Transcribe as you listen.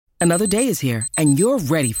Another day is here, and you're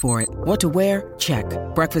ready for it. What to wear? Check.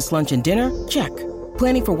 Breakfast, lunch, and dinner? Check.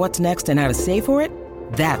 Planning for what's next and how to save for it?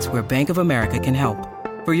 That's where Bank of America can help.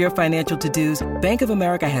 For your financial to-dos, Bank of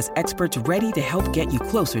America has experts ready to help get you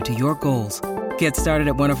closer to your goals. Get started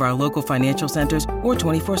at one of our local financial centers or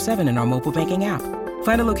 24/7 in our mobile banking app.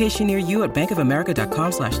 Find a location near you at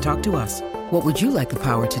bankofamerica.com/talktous. What would you like the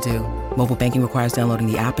power to do? Mobile banking requires downloading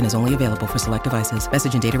the app and is only available for select devices.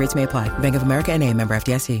 Message and data rates may apply. Bank of America N.A., member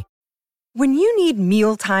FDIC. When you need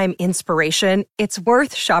mealtime inspiration, it's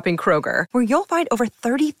worth shopping Kroger, where you'll find over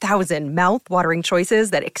 30,000 mouth-watering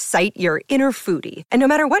choices that excite your inner foodie. And no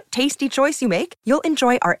matter what tasty choice you make, you'll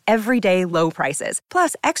enjoy our everyday low prices,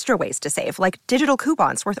 plus extra ways to save, like digital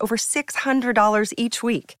coupons worth over $600 each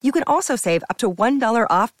week. You can also save up to $1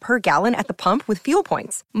 off per gallon at the pump with fuel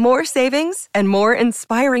points. More savings and more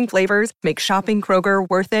inspiring flavors make shopping Kroger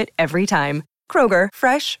worth it every time. Kroger,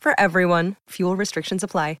 fresh for everyone. Fuel restrictions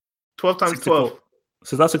apply. 12 times 64. 12.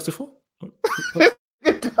 So is that 64?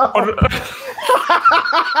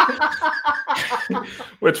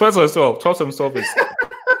 Wait, 12 times 12. 12 times 12 is...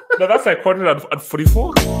 No, that's like 144.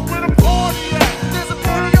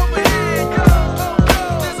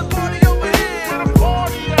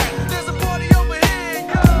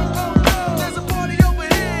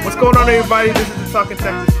 What's going on, everybody? This is the Talking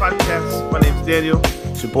Tactics podcast. My name is Daniel.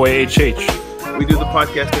 It's your boy HH. We do the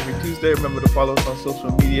podcast every Tuesday. Remember to follow us on social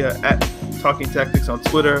media at Talking Tactics on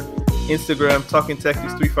Twitter, Instagram, Talking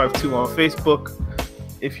Tactics 352 on Facebook.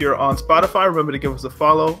 If you're on Spotify, remember to give us a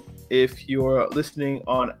follow. If you're listening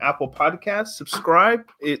on Apple Podcasts, subscribe.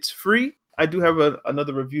 It's free. I do have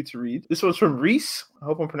another review to read. This one's from Reese. I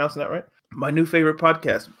hope I'm pronouncing that right. My new favorite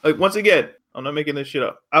podcast. Once again, I'm not making this shit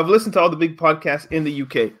up. I've listened to all the big podcasts in the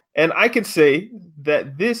UK, and I can say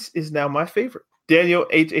that this is now my favorite. Daniel,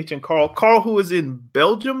 HH, and Carl. Carl, who is in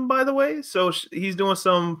Belgium, by the way. So he's doing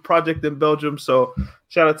some project in Belgium. So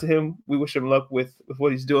shout out to him. We wish him luck with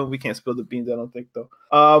what he's doing. We can't spill the beans, I don't think, though.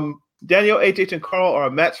 Daniel, HH, and Carl are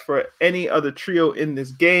a match for any other trio in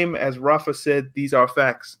this game. As Rafa said, these are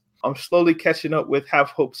facts. I'm slowly catching up with Have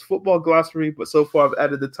Hope's football glossary, but so far I've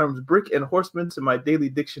added the terms brick and horseman to my daily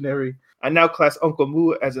dictionary. I now class Uncle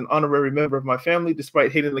Moo as an honorary member of my family,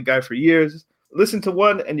 despite hating the guy for years. Listen to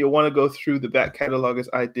one, and you'll want to go through the back catalog as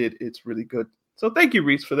I did. It's really good. So thank you,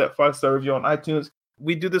 Reese, for that 5-star review on iTunes.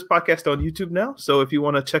 We do this podcast on YouTube now, so if you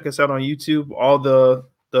want to check us out on YouTube, all the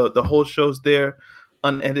whole show's there,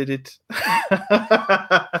 unedited.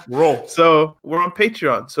 Roll. So we're on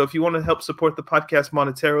Patreon. So if you want to help support the podcast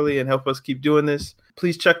monetarily and help us keep doing this,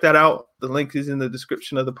 please check that out. The link is in the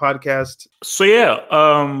description of the podcast. So yeah,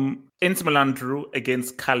 Inter Milan drew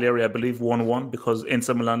against Cagliari, I believe 1-1, because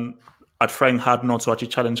Inter Milan are trying hard not to actually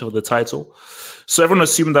challenge for the title. So everyone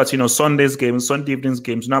assumed that, Sunday evening's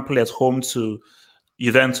games, Napoli at home to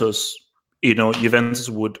Juventus, Juventus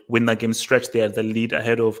would win that game, stretch the lead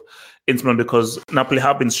ahead of Inter Milan, because Napoli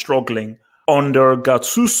have been struggling under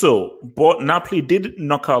Gattuso. But Napoli did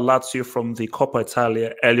knock out Lazio from the Coppa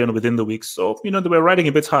Italia early on within the week. So, they were riding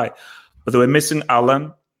a bit high. But they were missing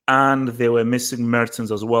Alan, and they were missing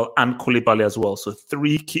Mertens as well, and Koulibaly as well. So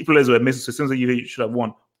 3 key players were missing. So it seems like Juve should have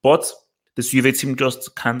won. But this Juve team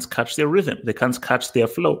just can't catch their rhythm. They can't catch their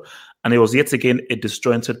flow. And it was yet again a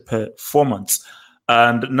disjointed performance.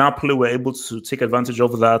 And Napoli were able to take advantage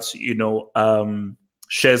of that.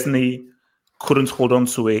 Szczesny couldn't hold on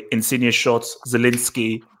to a Insigne shot.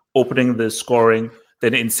 Zielinski opening the scoring.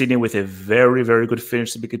 Then Insigne with a very, very good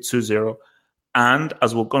finish to make it 2-0. And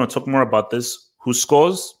as we're going to talk more about this, who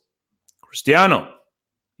scores? Cristiano.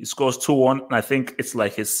 He scores 2-1. And I think it's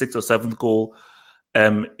like his 6th or 7th goal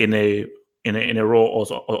in a row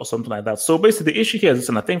or something like that. So basically the issue here is,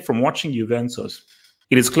 and I think from watching Juventus,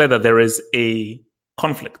 it is clear that there is a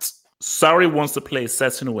conflict. Sarri wants to play a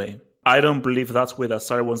certain way. I don't believe that's where that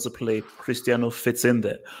Sarri wants to play. Cristiano fits in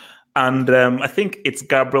there. And I think it's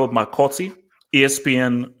Gabriel Marcotti,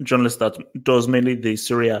 ESPN journalist that does mainly the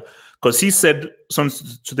Syria, because he said something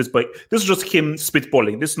to this, but this is just him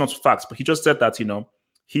spitballing. This is not facts, but he just said that,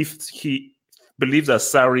 he believes that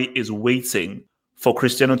Sarri is waiting for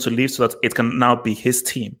Cristiano to leave so that it can now be his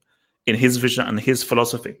team in his vision and his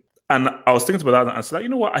philosophy. And I was thinking about that and I said,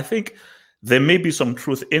 what? I think there may be some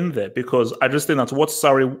truth in there, because I just think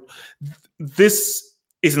that this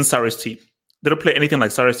isn't Sarri's team. They don't play anything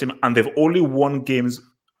like Sarri's team, and they've only won games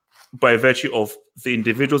by virtue of the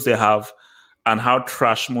individuals they have and how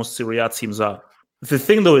trash most Serie A teams are. The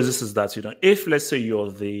thing though is that, if let's say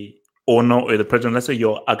you're the owner or the president, let's say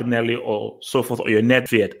you're Agnelli or so forth, or you're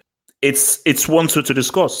Nedved, it's one to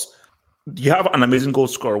discuss. You have an amazing goal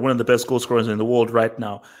scorer, one of the best goal scorers in the world right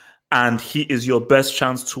now. and he is your best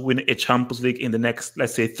chance to win a Champions League in the next,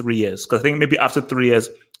 let's say, 3 years. Because I think maybe after 3 years,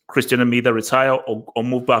 Cristiano may either retire or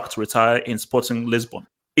move back to retire in Sporting Lisbon.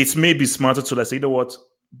 It may be smarter to, let's say, you know what,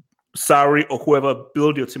 Sarri or whoever,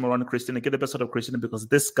 build your team around Cristiano, get the best out of Cristiano, because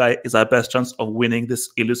this guy is our best chance of winning this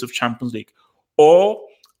elusive Champions League. Or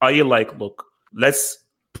are you like, look, let's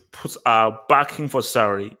put our backing for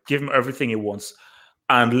Sarri, give him everything he wants,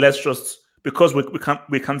 and let's just, because we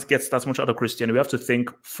can't get that much out of Cristiano, we have to think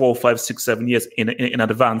 4, 5, 6, 7 years in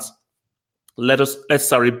advance. Let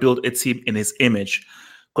Sarri build a team in his image,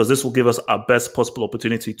 because this will give us our best possible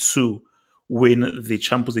opportunity to win the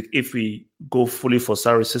Champions League if we go fully for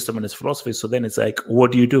Sarri's system and his philosophy. So then it's like,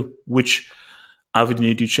 what do you do? Which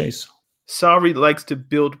avenue do you chase? Sarri likes to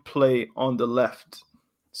build play on the left.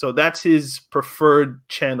 So that's his preferred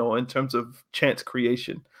channel in terms of chance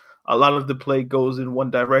creation. A lot of the play goes in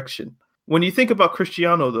one direction. When you think about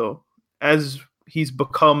Cristiano, though, as he's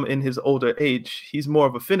become in his older age, he's more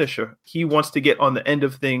of a finisher. He wants to get on the end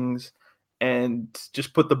of things and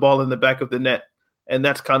just put the ball in the back of the net. And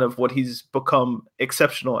that's kind of what he's become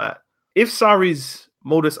exceptional at. If Sarri's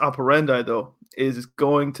modus operandi, though, is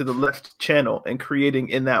going to the left channel and creating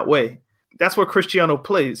in that way, that's where Cristiano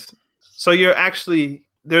plays. So you're actually,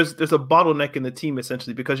 there's a bottleneck in the team,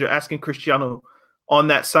 essentially, because you're asking Cristiano on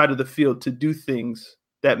that side of the field to do things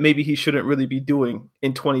that maybe he shouldn't really be doing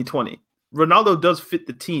in 2020. Ronaldo does fit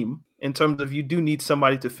the team in terms of you do need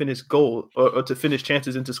somebody to finish goal or to finish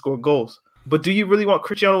chances and to score goals. But do you really want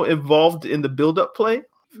Cristiano involved in the build-up play?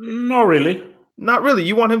 Not really. Not really.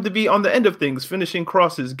 You want him to be on the end of things, finishing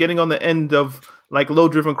crosses, getting on the end of like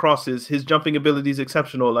low-driven crosses. His jumping ability is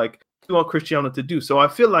exceptional. Like, you want Cristiano to do. So I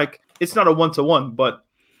feel like it's not a one-to-one. But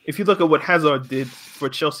if you look at what Hazard did for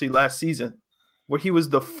Chelsea last season, where he was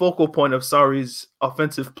the focal point of Sarri's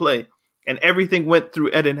offensive play, and everything went through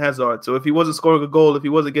Eden Hazard. So if he wasn't scoring a goal, if he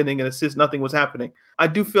wasn't getting an assist, nothing was happening. I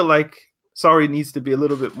do feel like Sarri needs to be a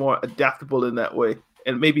little bit more adaptable in that way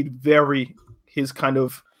and maybe vary his kind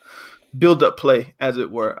of build-up play, as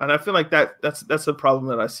it were. And I feel like that's a problem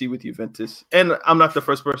that I see with Juventus. And I'm not the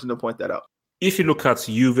first person to point that out. If you look at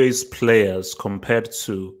Juve's players compared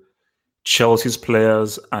to Chelsea's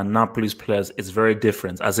players and Napoli's players, it's very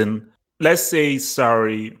different. As in, let's say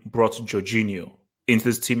Sarri brought Jorginho into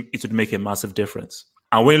this team, it would make a massive difference.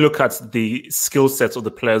 And when you look at the skill sets of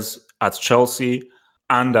the players at Chelsea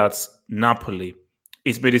and at Napoli,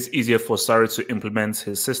 it's made it easier for Sarri to implement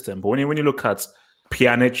his system. But when you look at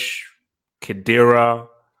Pjanic, Khedira,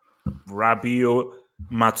 Rabiot,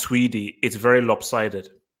 Matuidi, it's very lopsided.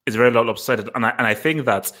 It's very lopsided. And I think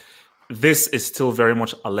that this is still very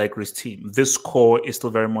much Allegri's team. This core is still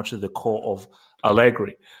very much the core of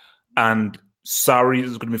Allegri. And Sarri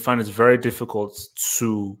is going to find it very difficult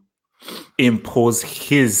to impose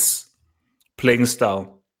his playing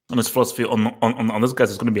style and his philosophy on those guys.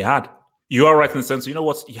 It's going to be hard. You are right in the sense, you know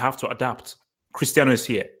what? You have to adapt. Cristiano is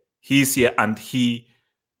here. He's here and he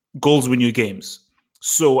goals win you games.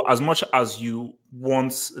 So as much as you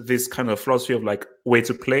want this kind of philosophy of like way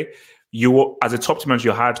to play, you as a top team manager,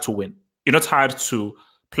 you're hired to win. You're not hired to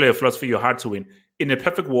play a philosophy, you're hired to win. In a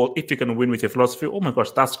perfect world, if you can win with your philosophy, oh my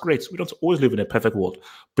gosh, that's great. We don't always live in a perfect world.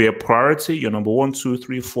 But your priority, your number 1, 2,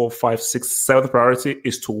 3, 4, 5, 6, 7th priority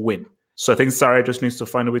is to win. So I think Sarri just needs to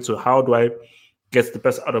find a way to how do I get the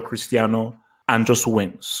best out of Cristiano and just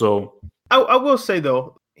win. So I will say,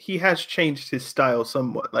 though, he has changed his style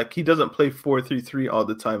somewhat. Like, he doesn't play 4-3-3 all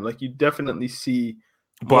the time. Like, you definitely see.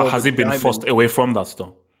 But has he been forced away from that,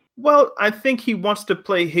 though? Well, I think he wants to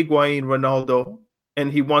play Higuain, Ronaldo,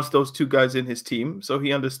 and he wants those two guys in his team. So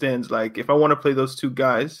he understands, like, if I want to play those two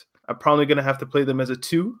guys, I'm probably going to have to play them as a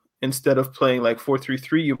 2 instead of playing like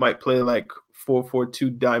 4-3-3. You might play like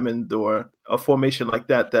 4-4-2 diamond or a formation like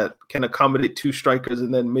that can accommodate 2 strikers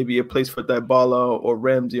and then maybe a place for Dybala or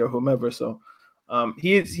Ramsey or whomever. So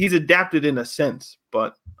he's adapted in a sense,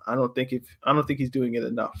 but I don't think he's doing it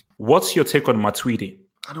enough. What's your take on Matuidi?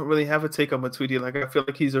 I don't really have a take on Matuidi. Like, I feel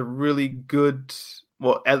like he's a really good,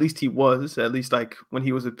 well, at least he was, at least like when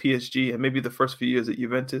he was at PSG and maybe the first few years at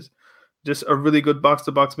Juventus, just a really good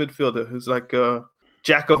box-to-box midfielder who's like a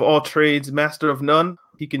jack of all trades, master of none.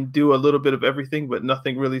 He can do a little bit of everything, but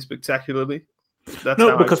nothing really spectacularly. That's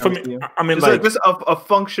no, because for me, I mean, like just a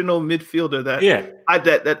functional midfielder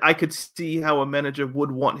that I could see how a manager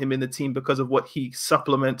would want him in the team because of what he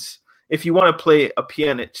supplements. If you want to play a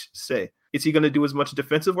Pjanic, say, is he going to do as much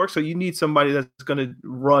defensive work? So you need somebody that's going to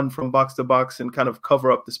run from box to box and kind of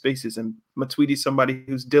cover up the spaces. And Matuidi's somebody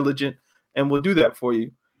who's diligent and will do that for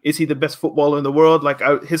you. Is he the best footballer in the world? Like,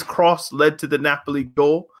 his cross led to the Napoli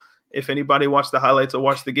goal. If anybody watched the highlights or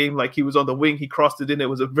watched the game, like he was on the wing, he crossed it in. It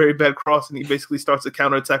was a very bad cross, and he basically starts a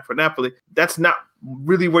counterattack for Napoli. That's not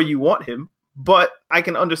really where you want him, but I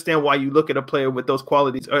can understand why you look at a player with those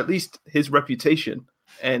qualities, or at least his reputation,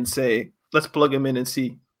 and say, let's plug him in and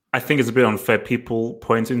see. I think it's a bit unfair people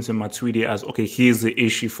pointing to Matuidi as, okay, here's the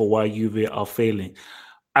issue for why Juve are failing.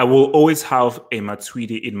 I will always have a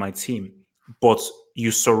Matuidi in my team, but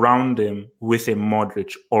you surround him with a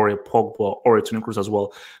Modric or a Pogba or a Toni Kroos as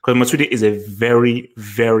well. Because Matuidi is a very,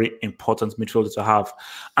 very important midfielder to have.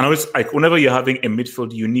 And always, like, whenever you're having a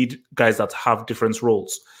midfield, you need guys that have different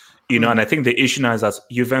roles. And I think the issue now is that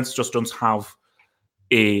Juventus just don't have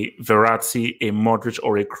a Verratti, a Modric,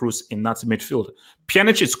 or a Kroos in that midfield.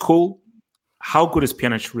 Pjanic is cool. How good is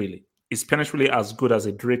Pjanic really? Is Pjanic really as good as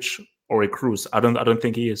a Dric or a Kroos? I don't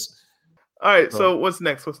think he is. All right, so what's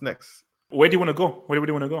next? Where do you want to go? Where do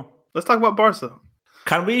you want to go? Let's talk about Barca.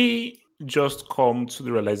 Can we just come to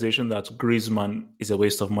the realization that Griezmann is a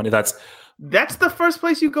waste of money? That's the first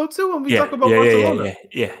place you go to when we talk about Barcelona.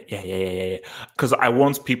 Yeah. Because I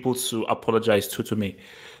want people to apologize to me.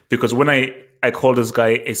 Because when I called this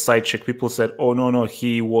guy a side chick, people said, oh, no,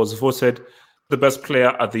 he was voted the best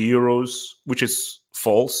player at the Euros, which is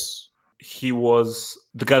false. He was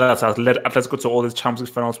the guy that has led Atletico to all these Champions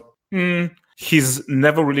League finals. He's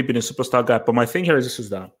never really been a superstar guy. But my thing here is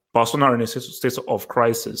that Barcelona are in a state of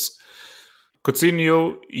crisis.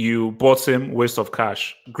 Coutinho, you bought him, waste of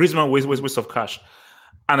cash. Griezmann, waste of cash.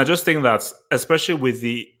 And I just think that, especially with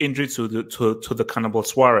the injury to the Cannibal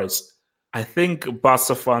Suarez, I think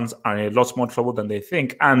Barca fans are in a lot more trouble than they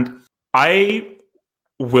think. And I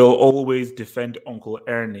will always defend Uncle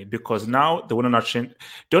Ernie, because now they want to change.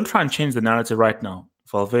 Don't try and change the narrative right now.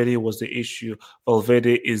 Valverde was the issue.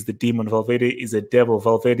 Valverde is the demon. Valverde is the devil.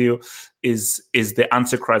 Valverde is the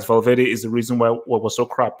Antichrist. Valverde is the reason why we're so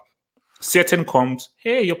crap. Certain comes,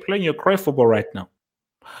 hey, you're playing your cry football right now.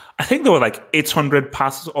 I think there were like 800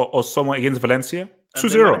 passes or somewhere against Valencia.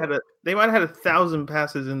 2-0. They might have had 1,000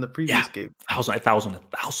 passes in the previous game.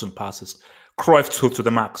 1,000 passes. Cruyff to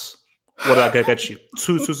the max. What did I get you?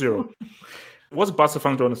 2-0. What Barca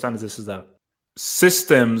fans don't understand is that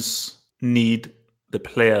systems need the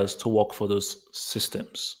players to work for those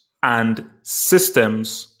systems. And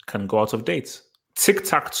systems can go out of date.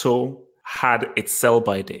 Tic-tac-toe had its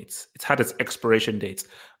sell-by date. It had its expiration date.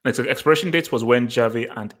 And its expiration date was when Xavi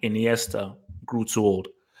and Iniesta grew too old.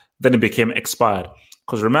 Then it became expired.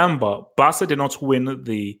 Because remember, Barca did not win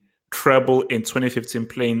the treble in 2015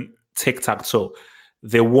 playing tic-tac-toe.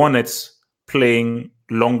 They won it playing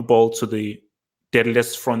long ball to the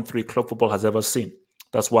deadliest front three club football has ever seen.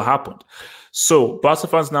 That's what happened. So Barca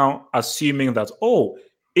fans now assuming that,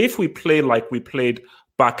 if we play like we played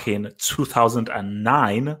back in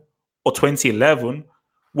 2009 or 2011,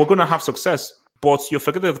 we're going to have success. But you're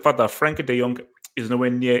forgetting the fact that Frenkie de Jong is nowhere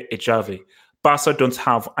near a Xavi. Barca don't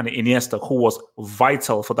have an Iniesta who was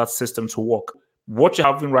vital for that system to work. What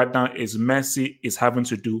you're having right now is Messi is having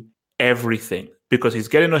to do everything because he's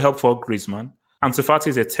getting no help for Griezmann. Ansu Fati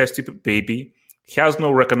is a testy baby. He has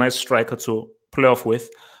no recognized striker to play off with.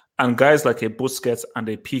 And guys like a Busquets and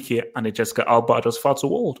a Piqué and a Jessica Alba are just far too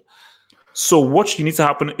old. So what you need to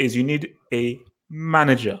happen is you need a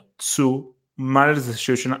manager to manage the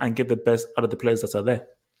situation and get the best out of the players that are there.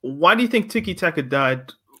 Why do you think Tiki-Taka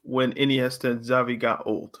died when Iniesta and Xavi got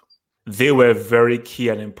old? They were very key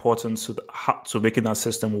and important to making that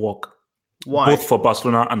system work. Why? Both for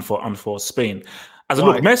Barcelona and for Spain.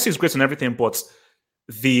 Look, Messi is great and everything, but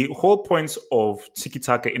the whole point of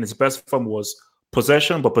Tiki-Taka in its best form was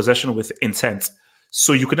possession, but possession with intent.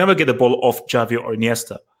 So you could never get the ball off Xavi or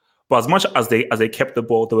Iniesta. But as much as they kept the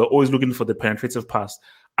ball, they were always looking for the penetrative pass.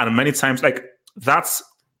 And many times, that's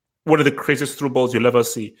one of the craziest through balls you'll ever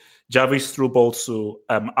see. Xavi's through ball to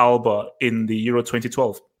Alba in the Euro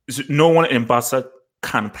 2012. No one in Barca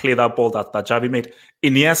can play that ball that Xavi made.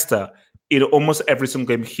 Iniesta, in almost every single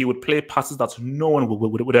game, he would play passes that no one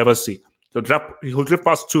would ever see. He'll drift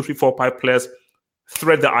past 2, 3, 4, 5 players,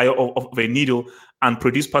 thread the eye of a needle, and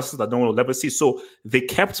produce passes that no one will ever see. So they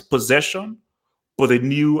kept possession, but they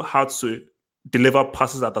knew how to deliver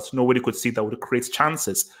passes that nobody could see that would create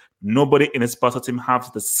chances. Nobody in his Barca team has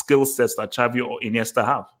the skill sets that Xavi or Iniesta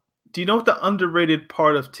have. Do you know what the underrated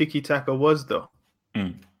part of Tiki-Taka was, though?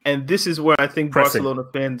 And this is where I think Barcelona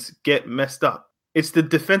fans get messed up. It's the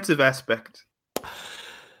defensive aspect.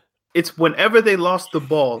 It's whenever they lost the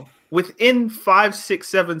ball, within 5, 6,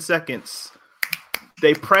 7 seconds,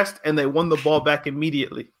 they pressed and they won the ball back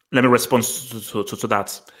immediately. Let me respond to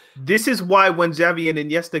that. This is why when Xavi and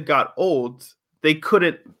Iniesta got old, they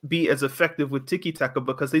couldn't be as effective with Tiki-Taka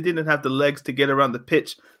because they didn't have the legs to get around the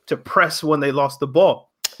pitch to press when they lost the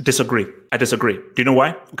ball. Disagree. I disagree. Do you know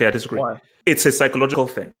why? Okay, I disagree. Why? It's a psychological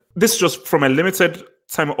thing. This is just from a limited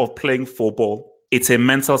time of playing football. It's a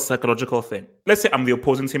mental, psychological thing. Let's say I'm the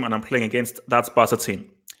opposing team and I'm playing against that Barca team,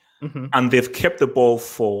 and they've kept the ball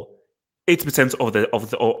for 80%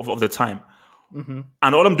 of the time,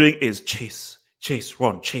 and all I'm doing is chase,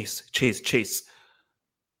 run, chase.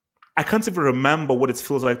 I can't even remember what it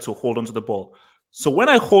feels like to hold on to the ball. So when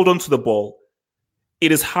I hold on to the ball,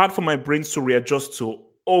 it is hard for my brain to readjust to,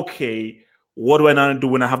 okay, what do I now do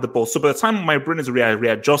when I have the ball? So by the time my brain is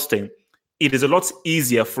readjusting, it is a lot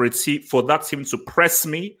easier for that team to press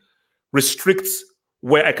me, restrict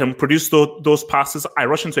where I can produce those passes. I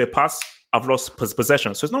rush into a pass, I've lost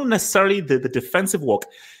possession. So it's not necessarily the defensive work.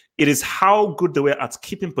 It is how good they were at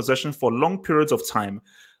keeping possession for long periods of time,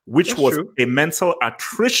 which That's was true. A mental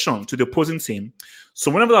attrition to the opposing team. So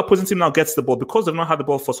whenever the opposing team now gets the ball, because they've not had the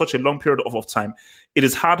ball for such a long period of time, it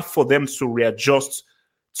is hard for them to readjust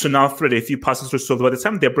to now thread a few passes through. So by the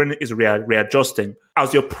time their brain is readjusting,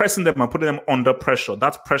 as you're pressing them and putting them under pressure,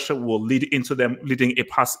 that pressure will lead into them leading a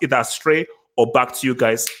pass either astray or back to you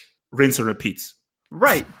guys, rinse and repeat.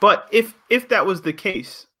 Right. But if that was the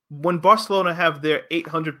case, when Barcelona have their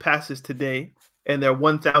 800 passes today and their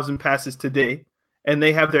 1,000 passes today, and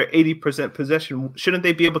they have their 80% possession, shouldn't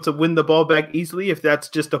they be able to win the ball back easily if that's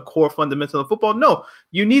just a core fundamental of football? No,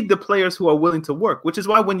 you need the players who are willing to work, which is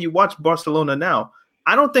why when you watch Barcelona now,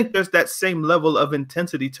 I don't think there's that same level of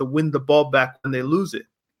intensity to win the ball back when they lose it.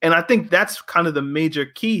 And I think that's kind of the major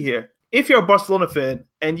key here. If you're a Barcelona fan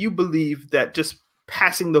and you believe that just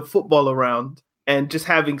passing the football around and just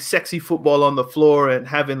having sexy football on the floor and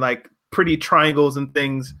having like pretty triangles and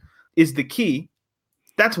things is the key,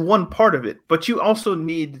 that's one part of it. But you also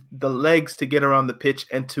need the legs to get around the pitch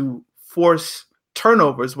and to force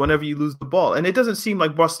turnovers whenever you lose the ball. And it doesn't seem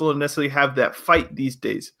like Barcelona necessarily have that fight these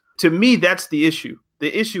days. To me, that's the issue.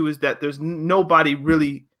 The issue is that there's nobody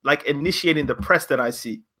really like initiating the press that I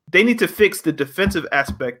see. They need to fix the defensive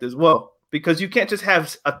aspect as well, because you can't just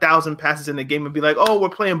have 1,000 passes in a game and be like, oh, we're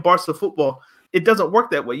playing Barca football. It doesn't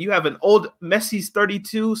work that way. You have an old Messi's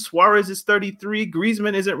 32, Suarez is 33,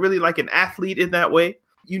 Griezmann isn't really like an athlete in that way.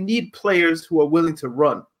 You need players who are willing to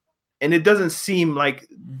run. And it doesn't seem like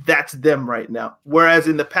that's them right now. Whereas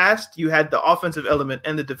in the past, you had the offensive element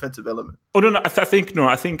and the defensive element. Oh, no. I think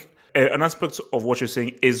an aspect of what you're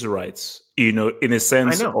saying is right. You know, in a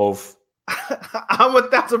sense of... I'm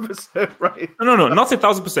 1,000% right. No, not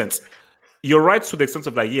 1,000%. You're right to the extent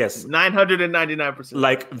of like, yes. 999%.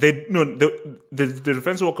 Like, the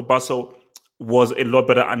defensive work of Barca was a lot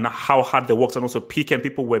better, and how hard they worked, and also PK and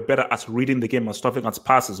people were better at reading the game and stuffing at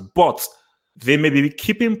passes. But they may be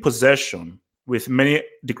keeping possession with many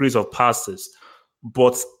degrees of passes,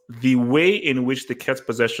 but the way in which they kept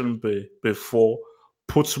possession before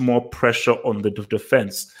puts more pressure on the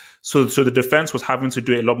defense. So the defense was having to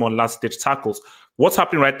do a lot more last-ditch tackles. What's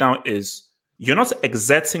happening right now is you're not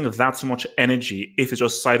exerting that much energy if it's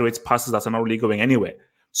just sideways passes that are not really going anywhere.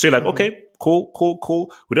 So you're like, okay,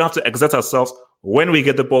 cool. We don't have to exert ourselves. When we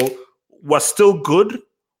get the ball, we're still good.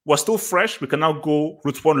 We're still fresh. We can now go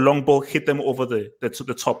route one long ball, hit them over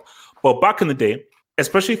the top. But back in the day,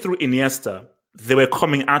 especially through Iniesta, they were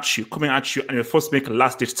coming at you, and you're forced to make a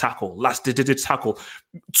last-ditch tackle,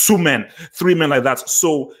 2 men, 3 men like that.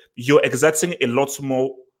 So you're exerting a lot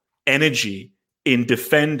more energy in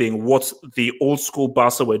defending what the old school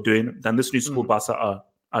Barca were doing than this new school Barca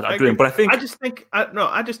are doing. But I just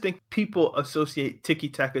think people associate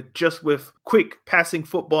tiki-taka just with quick passing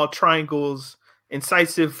football, triangles,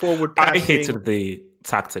 incisive forward passing. I hated the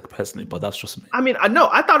tactic personally, but that's just me. I mean,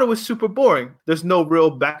 I thought it was super boring. There's no real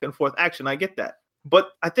back and forth action. I get that. But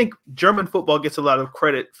I think German football gets a lot of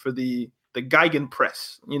credit for the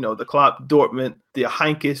Gegenpress, the Klopp, Dortmund, the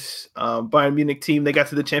Heinkes, Bayern Munich team. They got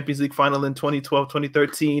to the Champions League final in 2012,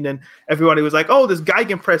 2013, and everybody was like, oh, this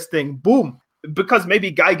Gegenpress thing, boom. Because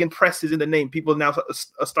maybe Gegenpress is in the name, people now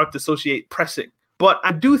start to associate pressing. But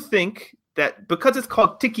I do think that because it's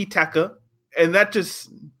called tiki-taka, and that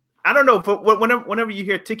just, I don't know, but whenever you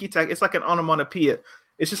hear tiki-taka, it's like an onomatopoeia.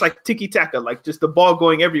 It's just like tiki-taka, like just the ball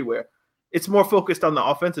going everywhere. It's more focused on the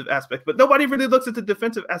offensive aspect, but nobody really looks at the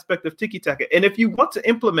defensive aspect of tiki-taka. And if you want to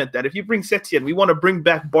implement that, if you bring Setien, we want to bring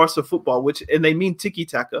back Barca football, and they mean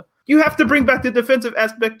tiki-taka, you have to bring back the defensive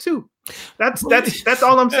aspect too. That's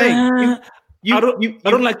all I'm saying. I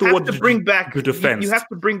don't like the word to bring back the defense. You have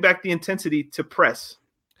to bring back the intensity to press.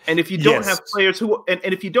 And if you don't have players who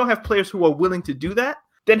if you don't have players who are willing to do that,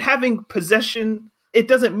 then having possession, it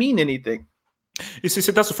doesn't mean anything. You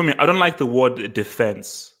see, that's for me. I don't like the word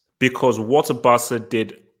defense because what Barca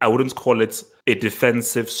did, I wouldn't call it a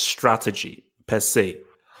defensive strategy per se.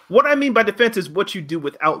 What I mean by defense is what you do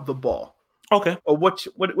without the ball. Okay. Or what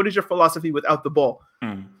is your philosophy without the ball?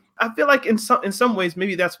 I feel like in some ways,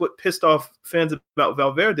 maybe that's what pissed off fans about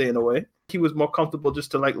Valverde in a way. He was more comfortable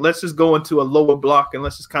just to like, let's just go into a lower block and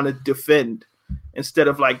let's just kind of defend instead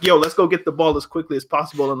of like, yo, let's go get the ball as quickly as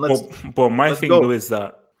possible and let's. But my thing though is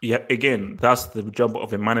that, yeah, again, that's the job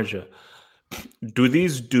of a manager. Do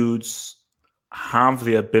these dudes have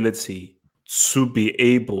the ability to be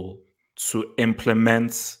able to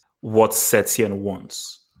implement what Setien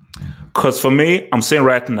wants? Because for me, I'm saying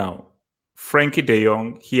right now, Frankie De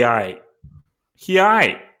Jong, he aight.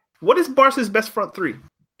 What is Barca's best front three?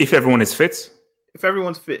 If everyone is fit. If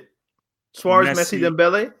everyone's fit. Suarez, Messi,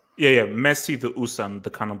 Dembele? Yeah. Messi, the Usain, the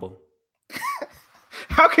cannibal.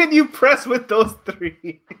 How can you press with those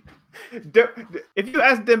three? If you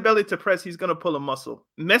ask Dembele to press, he's going to pull a muscle.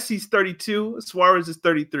 Messi's 32. Suarez is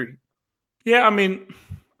 33. Yeah, I mean,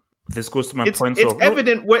 this goes to my point. It's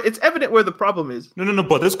evident where the problem is. No.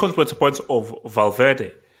 But this comes to the point of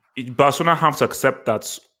Valverde. Barcelona have to accept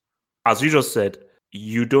that, as you just said,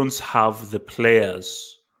 you don't have the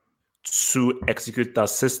players to execute that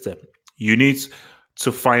system. You need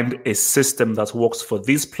to find a system that works for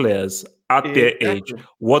these players at their age,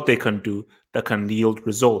 what they can do that can yield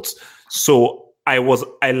results. So I was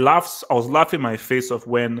laughing my face off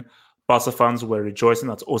when Barca fans were rejoicing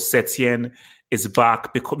that Setien is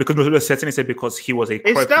back because Setien said because he was a.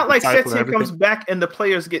 It's not like Setien comes back and the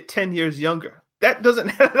players get 10 years younger. That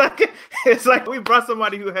doesn't. It's like we brought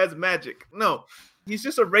somebody who has magic. No. He's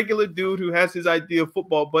just a regular dude who has his idea of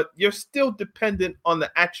football, but you're still dependent on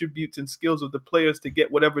the attributes and skills of the players to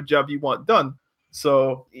get whatever job you want done.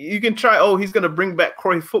 So you can try, he's going to bring back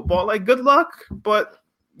Cruyff football. Like, good luck, but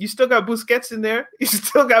you still got Busquets in there. You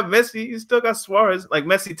still got Messi. You still got Suarez, like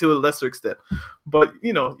Messi to a lesser extent. But,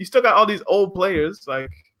 you still got all these old players.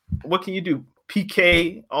 Like, what can you do?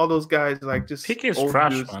 PK, all those guys, like just PK is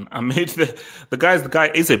trash, dudes. Man. I mean, the guy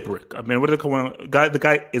is a brick. I mean, what do they call him? The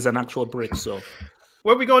guy is an actual brick. So,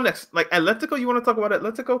 where are we going next? Like Atletico, you want to talk about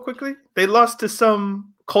Atletico quickly? They lost to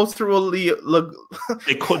some culturally. They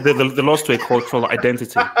lost to a cultural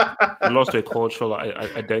identity. They lost to a cultural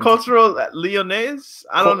identity. Cultural Lyonnais?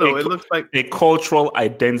 I don't know. It looks like a cultural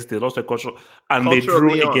identity. They lost to a cultural, and they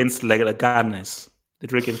drew against Leganes. They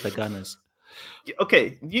drew against Leganes.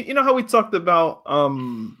 Okay, you know how we talked about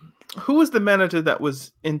who was the manager that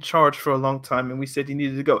was in charge for a long time and we said he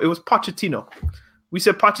needed to go? It was Pochettino. We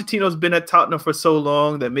said Pochettino's been at Tottenham for so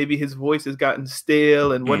long that maybe his voice has gotten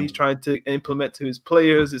stale and what he's trying to implement to his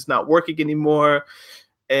players is not working anymore.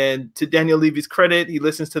 And to Daniel Levy's credit, he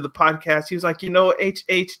listens to the podcast. He was like,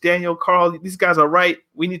 Daniel, Carl, these guys are right.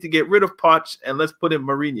 We need to get rid of Poch and let's put in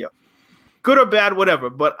Mourinho. Good or bad, whatever.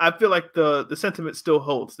 But I feel like the sentiment still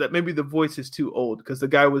holds that maybe the voice is too old because the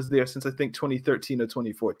guy was there since I think 2013 or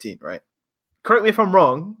 2014, right? Correct me if I'm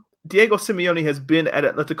wrong. Diego Simeone has been at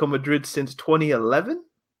Atletico Madrid since 2011.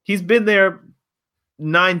 He's been there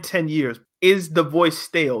 9-10 years. Is the voice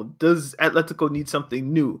stale? Does Atletico need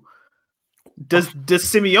something new? Does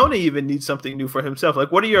Simeone even need something new for himself?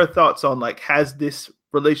 Like, what are your thoughts on has this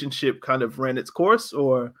relationship kind of ran its course,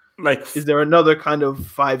 or is there another kind of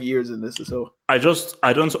 5 years in this or so? I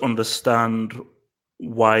don't understand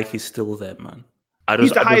why he's still there, man.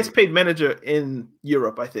 He's the highest paid manager in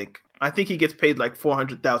Europe, I think. I think he gets paid like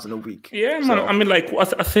 $400,000 a week. Yeah, man. I mean,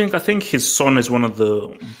 I think his son is one of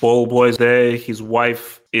the ball boys there. His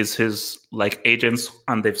wife is his agents,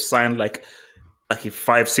 and they've signed like a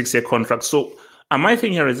 5-6 year contract. So, and my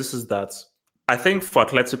thing here is that I think for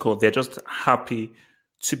Atletico, they're just happy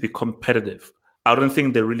to be competitive. I don't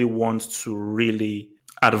think they really want to really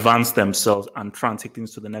advance themselves and try and take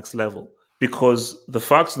things to the next level. Because the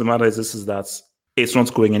fact of the matter is that it's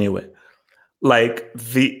not going anywhere. Like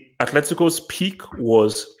the Atletico's peak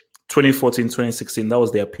was 2014, 2016. That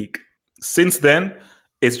was their peak. Since then,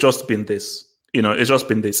 it's just been this. It's just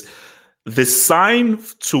been this. The sign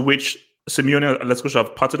to which Simeone and Atletico should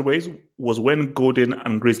have parted ways was when Godin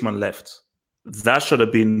and Griezmann left. That should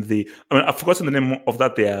have been I've forgotten the name of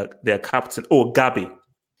that. Their captain. Oh, Gabi.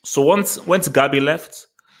 So once Gabi left,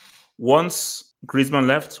 once Griezmann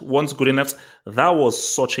left, once Godin left, that was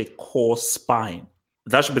such a core spine.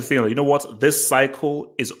 That should be the thing. You know what? This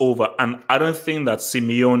cycle is over. And I don't think that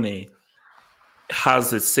Simeone has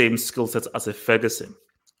the same skill set as a Ferguson,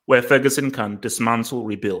 where Ferguson can dismantle,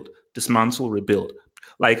 rebuild.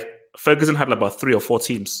 Like Ferguson had about 3 or 4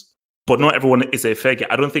 teams, but not everyone is a Fergie.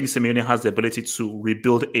 I don't think Simeone has the ability to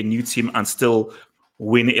rebuild a new team and still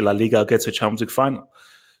win a La Liga, get to a Champions League final.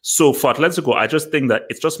 So for Atletico, I just think that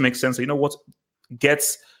it just makes sense. You know what?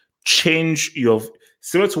 Change your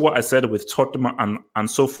similar to what I said with Tottenham and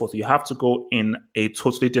so forth, you have to go in a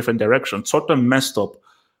totally different direction. Tottenham messed up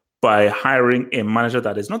by hiring a manager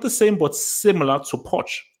that is not the same but similar to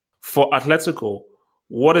Poch. For Atletico,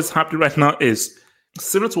 what is happening right now is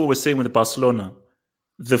similar to what we're saying with Barcelona.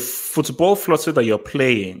 The football philosophy that you're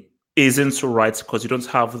playing isn't right because you don't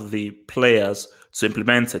have the players to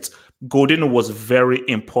implement it. Godin was very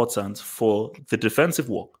important for the defensive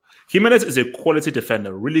work. Jimenez is a quality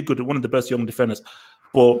defender, really good, one of the best young defenders.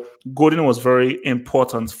 But Godin was very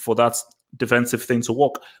important for that defensive thing to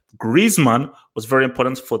work. Griezmann was very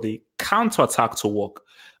important for the counter-attack to work.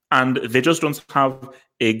 And they just don't have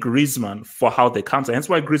a Griezmann for how they counter. Hence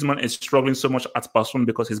why Griezmann is struggling so much at Barcelona,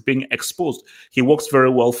 because he's being exposed. He works very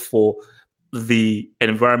well for the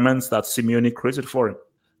environments that Simeone created for him.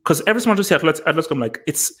 Because every time I just see Atletico, I'm like,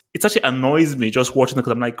 it actually annoys me just watching it,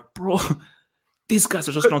 because I'm like, bro, these guys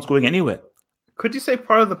are just not going anywhere. Could you say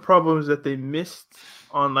part of the problem is that they missed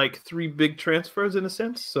on like 3 big transfers in a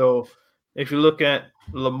sense? So if you look at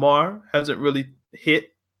Lamar, hasn't really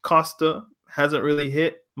hit. Costa hasn't really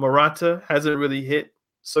hit. Morata hasn't really hit.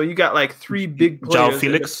 So you got like 3 big players. João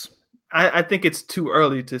Felix. I think it's too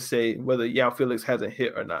early to say whether João Felix hasn't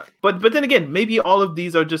hit or not. But then again, maybe all of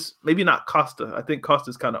these are just, maybe not Costa. I think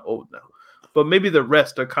Costa's kind of old now. But maybe the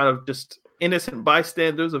rest are kind of just innocent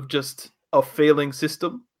bystanders of just a failing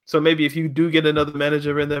system. So maybe if you do get another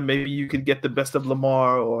manager in there, maybe you could get the best of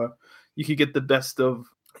Lamar, or you could get the best of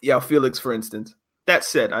João Felix, for instance. That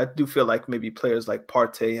said, I do feel like maybe players like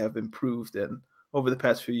Partey have improved over the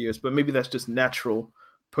past few years, but maybe that's just natural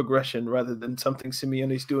progression rather than something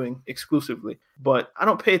Simeone's doing exclusively. But I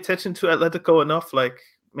don't pay attention to Atletico enough, like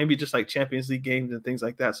maybe just like Champions League games and things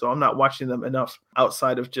like that. So I'm not watching them enough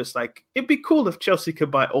outside of just like, it'd be cool if Chelsea could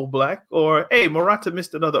buy Oblak, or, hey, Morata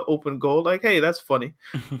missed another open goal. Like, hey, that's funny.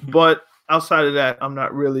 But outside of that, I'm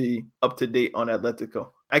not really up to date on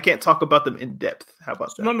Atletico. I can't talk about them in depth. How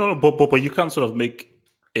about that? No, but you can sort of make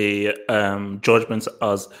a judgment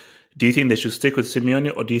as, do you think they should stick with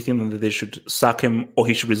Simeone, or do you think that they should sack him, or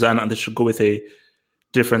he should resign and they should go with a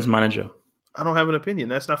different manager? I don't have an opinion.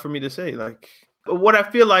 That's not for me to say. Like, what I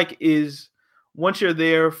feel like is once you're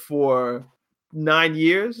there for 9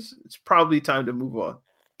 years, it's probably time to move on.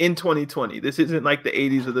 In 2020, this isn't like the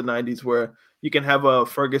 80s or the 90s where you can have a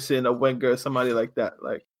Ferguson, a Wenger, somebody like that.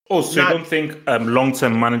 Like, oh, so you don't think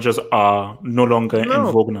long-term managers are no longer in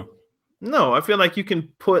vogue now? No, I feel like you can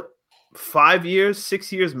put 5 years,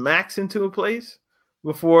 6 years max into a place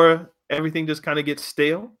before everything just kind of gets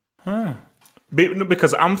stale.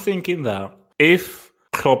 Because I'm thinking that if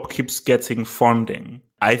Klopp keeps getting funding,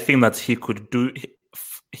 I think that he could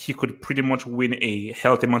pretty much win a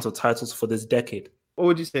healthy amount of titles for this decade. What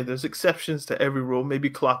would you say? There's exceptions to every rule. Maybe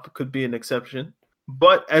Klopp could be an exception.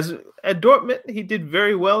 But at Dortmund, he did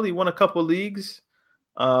very well. He won a couple leagues,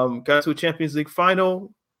 got to a Champions League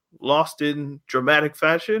final, lost in dramatic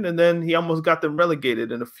fashion, and then he almost got them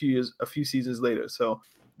relegated in a few seasons later. So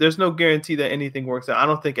there's no guarantee that anything works out. I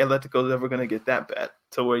don't think Atletico is ever going to get that bad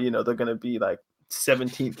to where, they're going to be like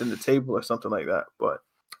 17th in the table or something like that. But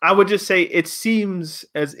I would just say it seems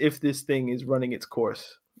as if this thing is running its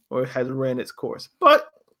course, or has ran its course. But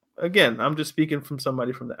again, I'm just speaking from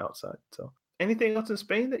somebody from the outside. So anything else in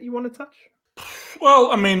Spain that you want to touch?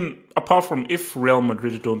 Well, I mean, apart from if Real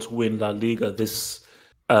Madrid don't win La Liga this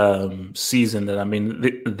season,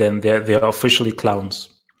 then they're officially clowns.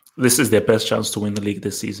 This is their best chance to win the league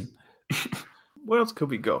this season. Where else could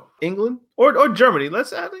we go? England or Germany?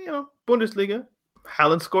 Let's add, Bundesliga.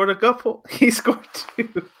 Haaland scored a couple. He scored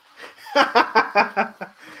 2.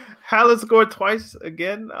 Haaland scored twice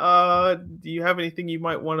again. Do you have anything you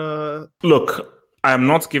might want to... Look, I'm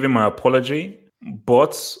not giving my apology,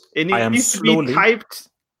 but I am slowly... to be typed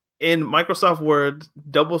in Microsoft Word,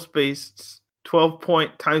 double-spaced,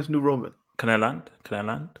 12-point Times New Roman. Can I land?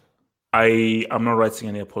 I am not writing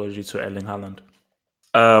any apology to Erling Haaland.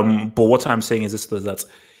 But what I'm saying is this, that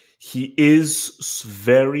he is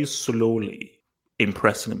very slowly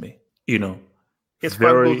impressing me, He has 5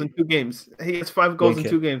 goals in 2 games. He has 5 goals in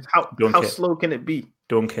 2 games. How slow can it be?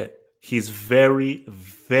 Don't care. He's very,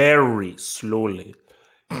 very slowly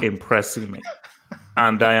impressing me.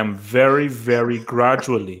 And I am very, very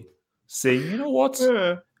gradually saying, you know what?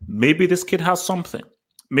 Yeah. Maybe this kid has something.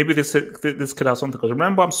 Maybe this kid has something. Because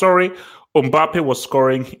remember, I'm sorry, Mbappe was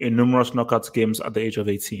scoring in numerous knockout games at the age of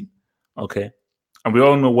 18. Okay? And we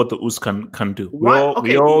all know what the US can do.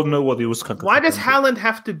 We all know what the US can do. Why does Haaland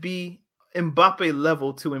have to be Mbappe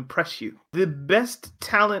level to impress you? The best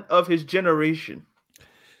talent of his generation.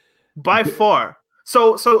 By far.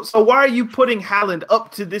 So why are you putting Haaland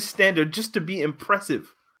up to this standard just to be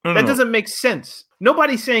impressive? That doesn't make sense.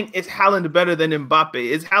 Nobody's saying is Haaland better than Mbappe.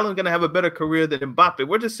 Is Haaland going to have a better career than Mbappe?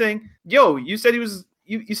 We're just saying, yo, you said he was.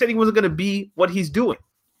 You said he wasn't going to be what he's doing.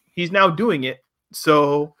 He's now doing it.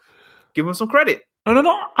 So give him some credit.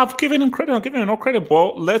 No. I've given him credit. I'm giving him no credit.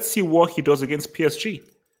 But let's see what he does against PSG.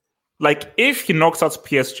 Like, if he knocks out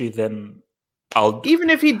PSG, then even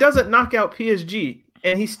if he doesn't knock out PSG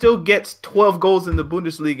and he still gets 12 goals in the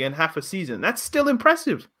Bundesliga in half a season, that's still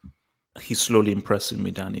impressive. He's slowly impressing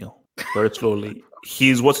me, Daniel. Very slowly.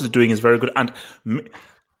 What he's doing is very good. And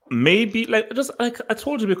maybe, just like I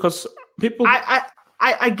told you, because people...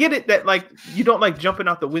 I get it that, like, you don't like jumping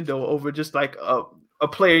out the window over just like a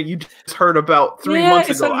player you just heard about 3 months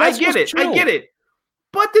ago. I get it.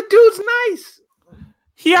 But the dude's nice.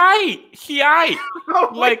 He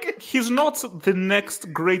he's not the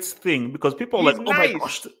next great thing, because people are like, oh my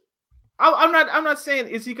gosh. I'm not saying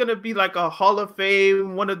is he gonna be like a Hall of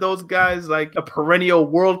Fame, one of those guys, like a perennial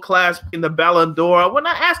world class in the Ballon d'Or. We're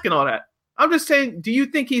not asking all that. I'm just saying, do you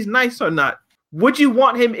think he's nice or not? Would you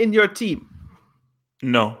want him in your team?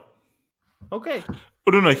 No. Okay.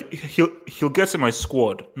 Oh, no. He'll get in my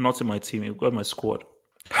squad, not in my team. He'll go in my squad.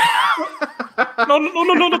 No.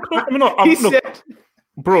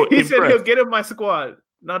 He said he'll get in my squad,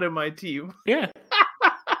 not in my team. Yeah.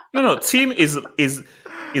 No. Team is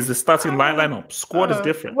the starting lineup. Squad is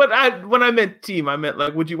different. When I meant team, I meant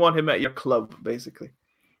like, would you want him at your club, basically?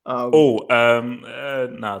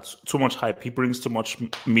 It's too much hype. He brings too much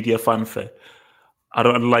media fanfare. I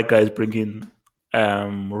don't like guys bringing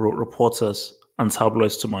reporters and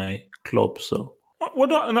tabloids to my club. So I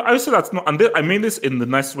would say that's not. And I mean this in the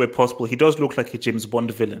nicest way possible. He does look like a James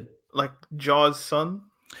Bond villain, like Jaws' son.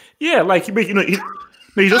 Yeah, like he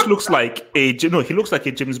just looks like he looks like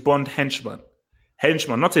a James Bond henchman,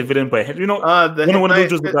 not a villain, but one of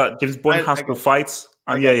those that James Bond has to fight.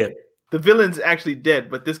 And yeah. The villain's actually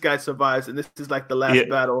dead, but this guy survives, and this is like the last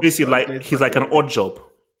battle. Basically, like he's like an odd job.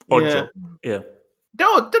 Yeah.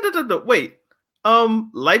 No, wait.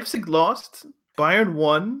 Leipzig lost. Bayern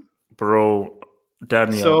won. Bro,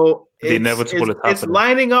 Daniel. So the inevitable is happening. It's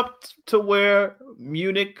lining up to where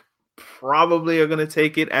Munich probably are going to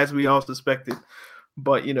take it, as we all suspected.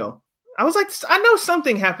 But, I was like, I know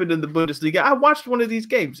something happened in the Bundesliga. I watched one of these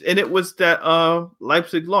games, and it was that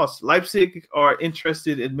Leipzig lost. Leipzig are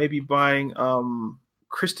interested in maybe buying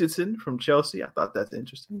Christensen from Chelsea. I thought that's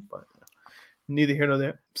interesting, but neither here nor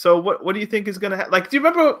there. So what do you think is going to happen? Like, do you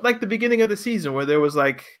remember like the beginning of the season where there was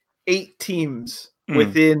like 8 teams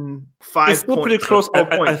within 5 points? It's still pretty close.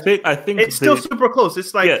 I think it's still super close.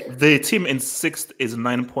 It's like the team in 6th is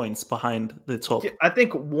 9 points behind the top. I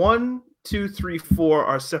think 1, 2, 3, 4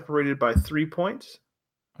 are separated by 3 points.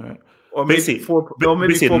 Right. Or maybe 4. No,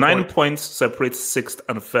 maybe 4 9 points separates 6th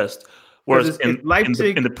and 1st. Whereas in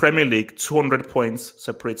the Premier League, 200 points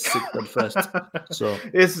separates 6th and 1st. So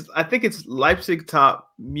I think it's Leipzig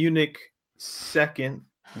top, Munich 2nd,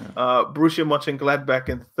 Borussia Mönchengladbach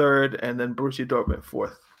in 3rd, and then Borussia Dortmund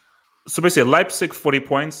 4th. So basically, Leipzig 40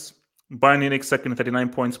 points, Bayern Munich 2nd 39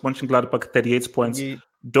 points, Mönchengladbach 38 points,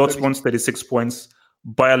 Dortmund 36 points,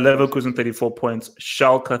 Bayer Leverkusen 34 points,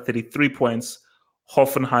 Schalke 33 points,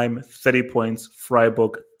 Hoffenheim 30 points,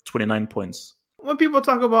 Freiburg 29 points. When people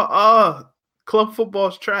talk about club football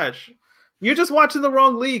is trash, you're just watching the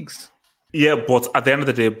wrong leagues. Yeah, but at the end of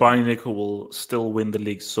the day, Bayern Munich will still win the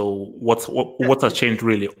league. So what has changed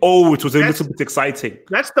really? Oh, it was a little bit exciting.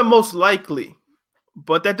 That's the most likely,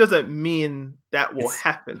 but that doesn't mean that will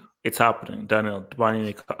happen. It's happening, Daniel. Bayern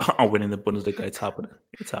Munich are winning the Bundesliga. It's happening.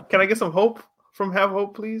 Can I get some hope from Have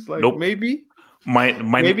Hope, please? Like, nope. Maybe. My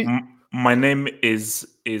name is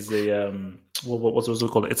a what's it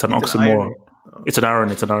called? It's an oxymoron. It's an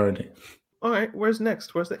irony. All right, where's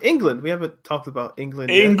next? Where's England? We haven't talked about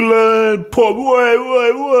England. Pop,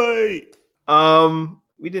 wait.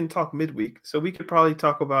 We didn't talk midweek, so we could probably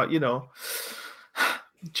talk about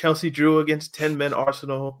Chelsea drew against 10-man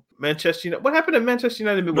Arsenal. Manchester United. What happened at Manchester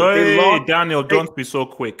United midweek? They lost. Daniel, don't be so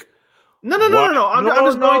quick. No. I'm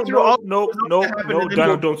just going through all. No,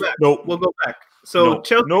 Daniel, don't. No, we'll go back. So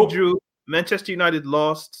Chelsea drew. Manchester United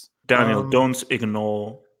lost. Daniel, don't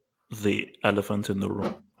ignore the elephant in the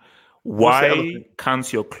room. Why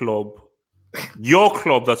can't your club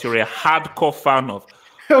that you're a hardcore fan of?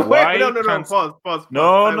 Wait, no. Pause.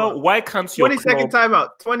 No. Why can't your 20-second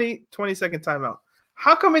timeout? 20-second timeout.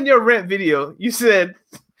 How come in your rant video you said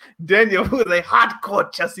Daniel was a hardcore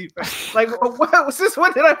Chelsea fan? Like, since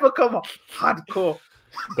when did I become hardcore?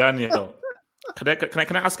 Daniel, can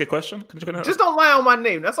I ask a question? Just don't lie on my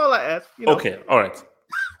name. That's all I ask. Okay, all right.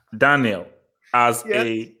 Daniel, as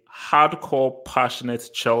a hardcore, passionate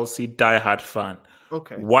Chelsea diehard fan,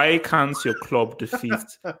 Okay. Why can't your club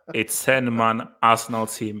defeat a 10-man Arsenal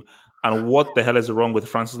team? And what the hell is wrong with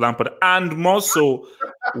Francis Lampard? And more so,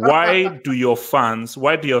 why do your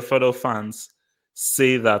fellow fans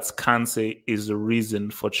say that Kante is the reason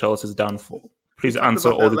for Chelsea's downfall? Please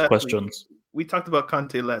answer all the questions. We talked about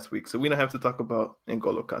Kante last week, so we don't have to talk about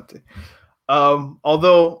N'Golo Kante.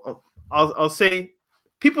 Although I'll say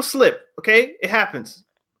people slip, okay? It happens.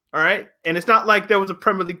 All right. And it's not like there was a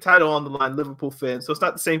Premier League title on the line, Liverpool fans. So it's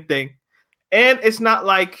not the same thing. And it's not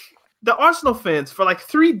like the Arsenal fans for like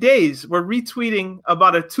 3 days were retweeting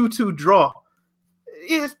about a 2-2 draw.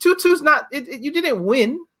 2-2's not, you didn't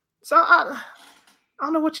win. So I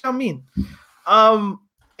don't know what y'all mean.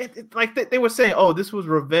 Like they were saying, oh, this was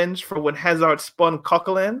revenge for when Hazard spun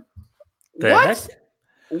Coquelin. What?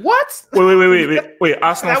 What? Wait.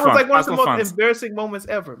 Arsenal that was like one Arsenal of the most fans. embarrassing moments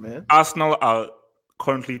ever, man. Arsenal are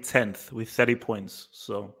currently 10th with 30 points.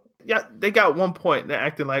 So yeah, they got 1 point. They're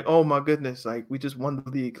acting like, oh my goodness, like we just won the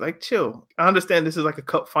league. Like, chill. I understand this is like a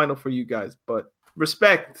cup final for you guys, but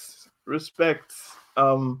respect.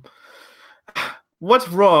 What's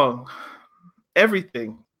wrong?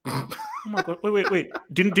 Everything. Oh my God. Wait.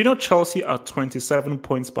 Do you know Chelsea are 27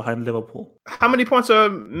 points behind Liverpool? How many points are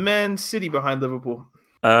Man City behind Liverpool?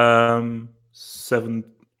 7.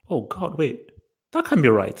 Oh God, wait. That can't be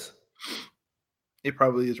right. It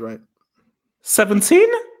probably is right. 17?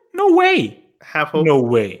 No way. Half hope. No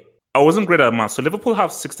way. I wasn't great at math. So Liverpool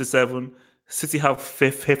have 67. City have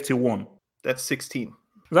 51. That's 16. Is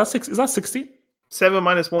that 6? Is that 60? 7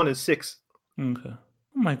 minus 1 is 6. Okay. Oh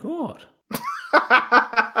my God.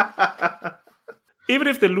 Even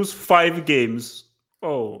if they lose 5 games,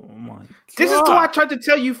 oh my God. This is what I tried to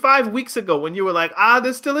tell you 5 weeks ago when you were like,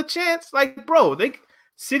 there's still a chance. Like, bro,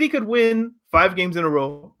 City could win 5 games in a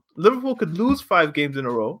row. Liverpool could lose 5 games in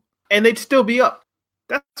a row, and they'd still be up.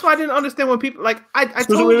 That's why I didn't understand when people I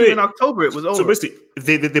told you in October it was over. So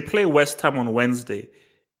basically, they play West Ham on Wednesday.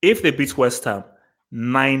 If they beat West Ham,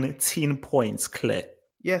 19 points clear.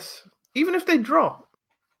 Yes, even if they draw,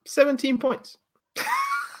 17 points.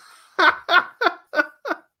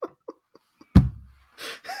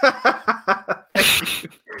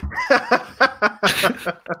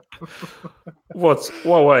 What?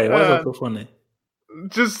 Why? Why is that so funny?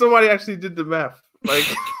 Just somebody actually did the math. Like,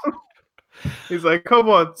 he's like, "Come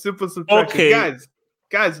on, simple subtraction, okay.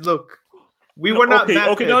 guys. Look, we were not math.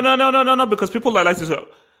 Okay, no, because people like to say,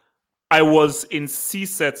 I was in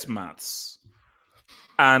C-set maths,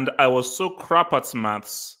 and I was so crap at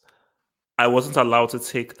maths, I wasn't allowed to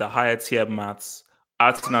take the higher tier maths. I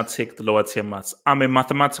had to not take the lower tier maths. I'm a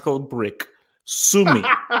mathematical brick. Sue me.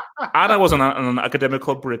 And I was an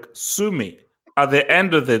academical brick. Sue me. At the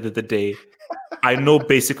end of the day, I know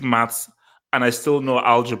basic maths and I still know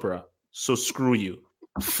algebra. So screw you.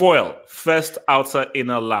 Foil, first, outer,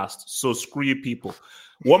 inner, last. So screw you people.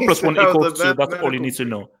 1 plus 1 equals 2. That's all you need to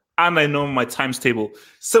know. And I know my times table.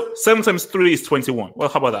 So 7 times 3 is 21. Well,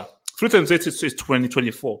 how about that? 3 times 8 is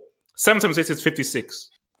 24. 7 times 8 is 56.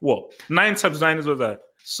 What? 9 times 9 is what that.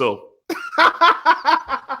 So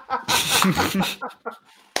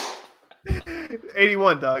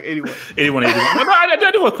 81, dog. 81. 81. No,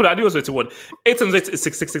 I knew what could I knew it was 81. 8 times 8 is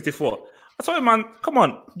 664. That's why, man. Come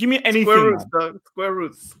on, give me anything. Square roots, dog. Square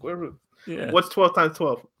roots. Yeah. What's 12 times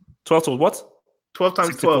 12? 12 times what? 12 times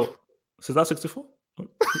 64. 12. So is that 64?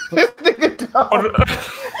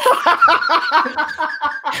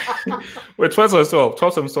 Wait, 12 times 12.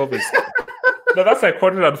 12 times 12 is. No, that's like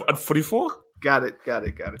 144. Got it. I told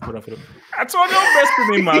you don't mess with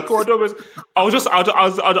me, man. I'll just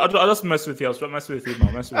mess with you. I'll mess with you,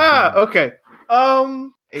 man. Okay.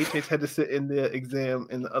 Apex had to sit in the exam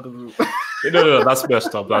in the other room. No, that's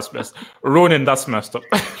messed up. That's messed. Ronan, that's messed up.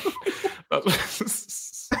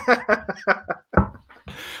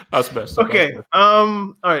 That's messed up. Okay.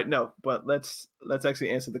 All right. No, but let's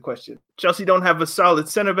actually answer the question. Chelsea don't have a solid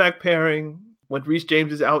center back pairing. When Reece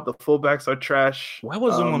James is out, the fullbacks are trash. Why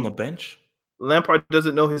was him on the bench? Lampard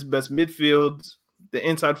doesn't know his best midfield. The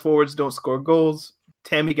inside forwards don't score goals.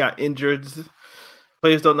 Tammy got injured.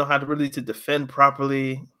 Players don't know how to really defend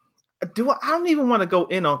properly. I don't even want to go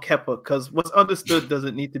in on Kepa because what's understood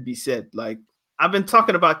doesn't need to be said. Like, I've been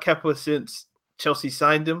talking about Kepa since Chelsea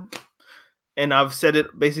signed him. And I've said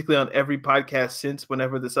it basically on every podcast since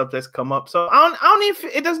whenever the subjects come up. So I don't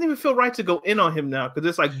even, it doesn't even feel right to go in on him now because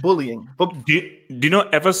it's like bullying. But do you know,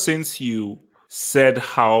 ever since you said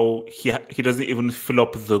how he doesn't even fill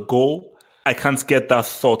up the goal, I can't get that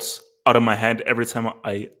thought out of my head every time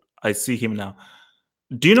I see him now.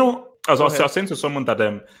 Do you know, I was saying to someone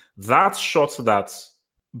that that shot that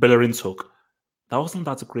Bellerin took, that wasn't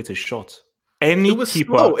that great a shot. Any It was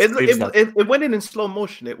keeper slow. saves that. It went in slow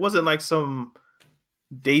motion. It wasn't like some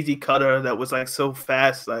daisy cutter that was like so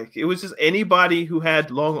fast. Like it was just anybody who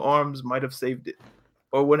had long arms might have saved it,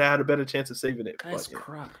 or would have had a better chance of saving it. That's But, yeah.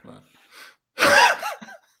 crap, man.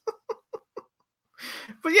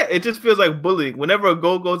 But yeah, it just feels like bullying. Whenever a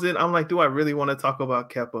goal goes in, I'm like, do I really want to talk about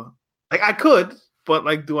Kepa? Like I could, but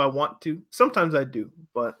like, do I want to? Sometimes I do,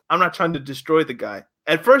 but I'm not trying to destroy the guy.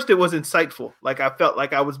 At first, it was insightful. Like I felt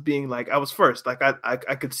like I was being like I was first. Like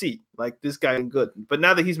I could see like this guy is good. But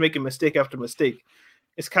now that he's making mistake after mistake,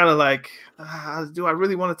 it's kind of like, do I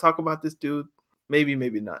really want to talk about this dude? Maybe,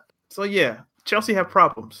 maybe not. So yeah, Chelsea have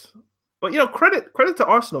problems. But credit to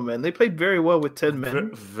Arsenal, man. They played very well with 10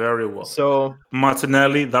 men. Very well. So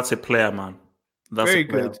Martinelli, that's a player, man. That's very a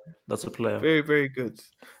player. good. That's a player. Very, very good.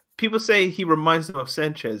 People say he reminds them of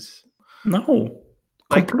Sanchez. No.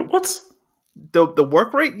 Like What? the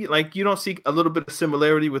work rate, like you don't see a little bit of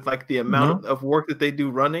similarity with like the amount of work that they do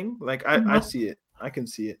running. Like I see it. I can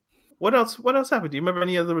see it. What else happened? Do you remember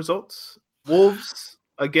any other results? Wolves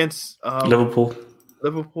against Liverpool.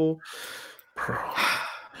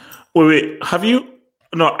 Wait. Have you?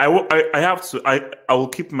 No, I have to. I will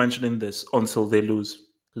keep mentioning this until they lose.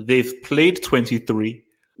 They've played 23,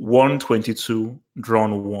 won 22,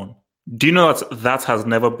 drawn 1. Do you know that has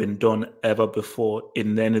never been done ever before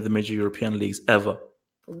in any of the major European leagues ever?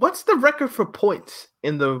 What's the record for points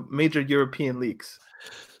in the major European leagues?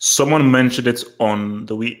 Someone mentioned it on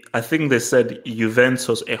the week. I think they said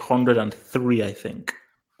Juventus 103, I think.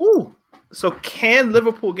 Ooh. So can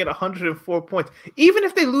Liverpool get 104 points? Even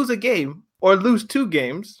if they lose a game or lose 2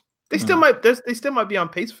 games, they still might be on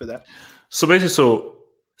pace for that. So basically,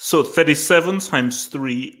 so 37 times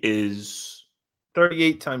 3 is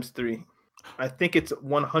 38 times 3. I think it's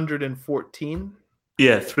 114.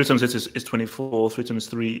 Yeah, 3 times 8 is 24. 3 times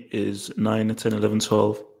 3 is 9, 10, 11,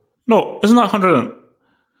 12. No, isn't that 100?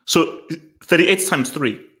 So 38 times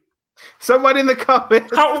 3. Somebody in the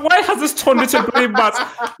comments. Why has this turned into bloody maths?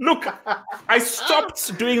 Look, I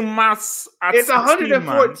stopped doing maths at It's 16,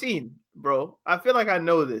 114, man. bro. I feel like I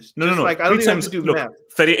know this. No. Like I don't even have to do math.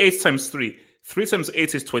 38 times 3. 3 times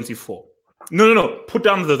 8 is 24. No. Put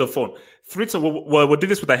down the phone. We'll do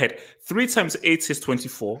this with our head. 3 times 8 is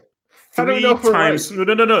 24. 3 times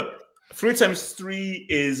no. 3 times 3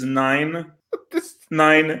 is 9.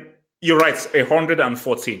 9. You're right.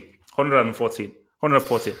 114.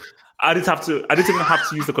 114. I didn't even have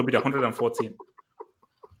to use the computer. 114.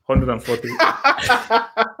 114.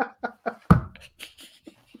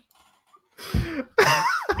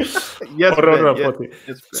 Yes, 114.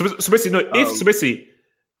 Yes, so basically,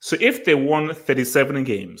 if they won 37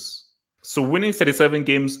 games, so winning 37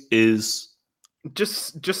 games is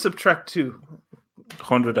just subtract 2.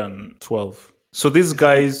 112. So these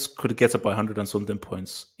guys could get up by 100 and something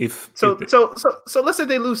points. So let's say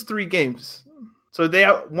they lose 3 games. So they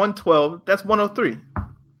are 112. That's 103.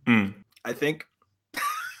 I think.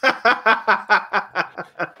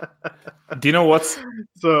 Do you know what?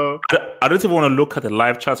 So I don't even want to look at the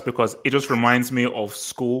live chats because it just reminds me of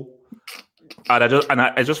school. And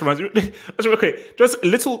I just reminds me. Okay, just a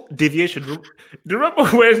little deviation. Do you remember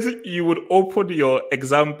when you would open your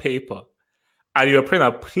exam paper and you were praying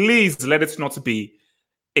that please let it not be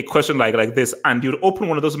a question like this, and you'd open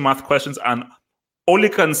one of those math questions and all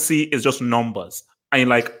you can see is just numbers, and you're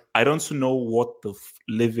like, I don't know what the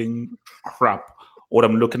living crap what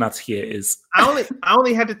I'm looking at here is. I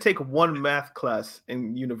only had to take 1 math class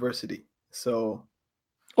in university, so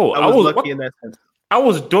I was lucky in that sense. I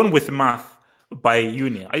was done with math by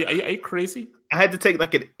uni. Are you crazy? I had to take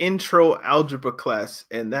like an intro algebra class,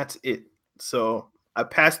 and that's it. So I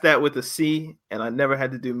passed that with a C, and I never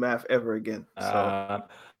had to do math ever again. So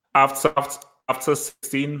after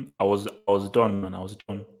 16, I was done, man. I was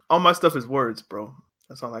done. All my stuff is words, bro.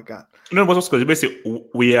 That's all I got. No, but also basically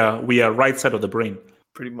we are right side of the brain.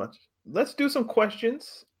 Pretty much. Let's do some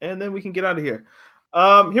questions, and then we can get out of here.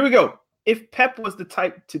 Here we go. If Pep was the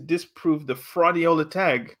type to disprove the Fraudiola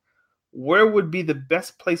tag, where would be the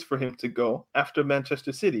best place for him to go after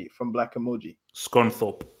Manchester City? From Black Emoji.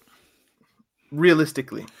 Scunthorpe.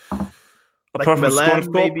 Realistically, Apart like from Milan,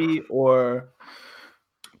 Scunthorpe, maybe, or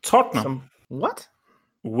Tottenham. What?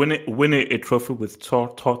 Win a trophy with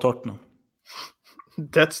Tottenham.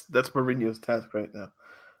 That's Mourinho's task right now.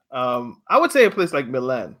 I would say a place like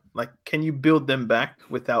Milan. Like, can you build them back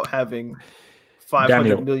without having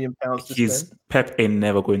 500 million pounds to spend? Pep ain't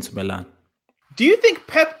never going to Milan. Do you think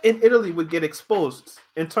Pep in Italy would get exposed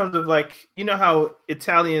in terms of, like, you know how the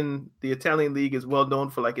Italian league is well known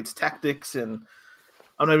for like its tactics, and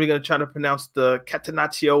I'm not even going to try to pronounce the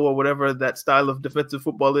catenaccio or whatever that style of defensive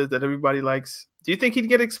football is that everybody likes. Do you think he'd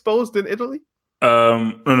get exposed in Italy?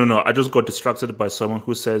 No. I just got distracted by someone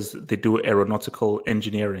who says they do aeronautical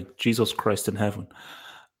engineering. Jesus Christ in heaven.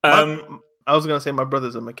 I was gonna say my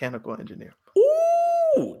brother's a mechanical engineer.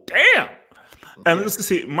 Ooh, damn. Let's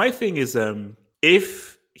see. My thing is,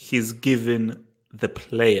 if he's given the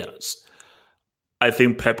players, I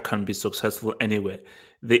think Pep can be successful anyway.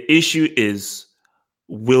 The issue is,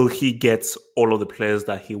 will he get all of the players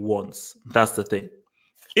that he wants? That's the thing.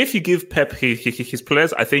 If you give Pep his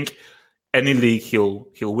players, I think any league he'll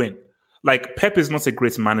win. Like, Pep is not a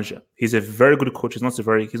great manager. He's a very good coach. He's not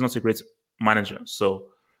a great manager. So,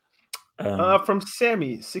 from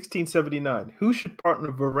Sammy 1679, who should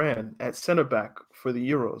partner Varane at center back for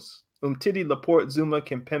the Euros? Umtiti, Laporte, Zuma,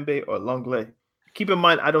 Kimpembe, or Lenglet? Keep in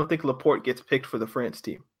mind, I don't think Laporte gets picked for the France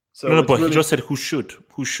team. So no, but he just said who should.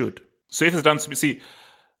 So if it's down to me,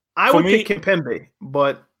 I would pick Kimpembe,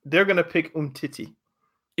 but they're gonna pick Umtiti.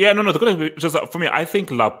 Yeah, no, they're gonna be just for me. I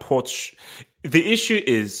think Laporte. The issue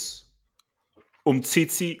is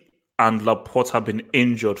Umtiti and Laporte have been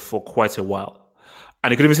injured for quite a while,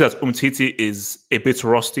 and you can even see that Umtiti is a bit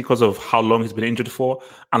rusty because of how long he's been injured for,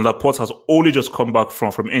 and Laporte has only just come back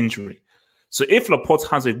from injury. So if Laporte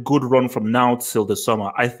has a good run from now till the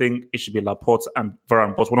summer, I think it should be Laporte and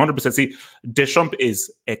Varane. But 100%, see, Deschamps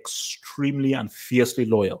is extremely and fiercely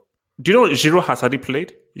loyal. Do you know Giroud has already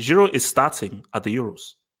played? Giroud is starting at the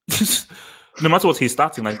Euros. No matter what he's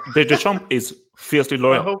starting, like Deschamps is fiercely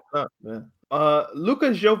loyal. I hope not, man. Luka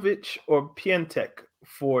Jovic or Piatek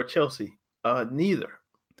for Chelsea? Neither.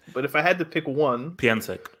 But if I had to pick one,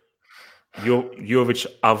 Piatek. Jovic,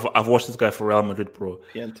 I've watched this guy for Real Madrid, bro.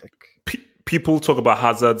 Piatek. People talk about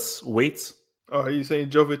Hazard's weight. Oh, are you saying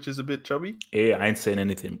Jovic is a bit chubby? Yeah, I ain't saying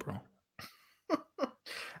anything, bro.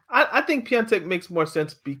 I think Piatek makes more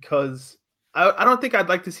sense because I don't think I'd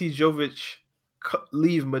like to see Jovic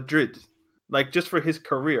leave Madrid, like just for his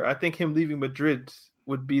career. I think him leaving Madrid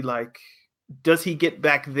would be like, does he get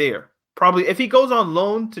back there? Probably. If he goes on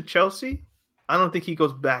loan to Chelsea, I don't think he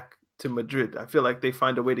goes back to Madrid. I feel like they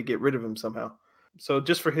find a way to get rid of him somehow. So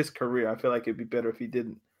just for his career, I feel like it'd be better if he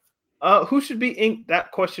didn't. Who should be inked?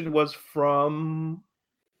 That question was from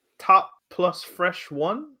Top Plus Fresh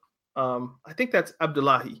One. I think that's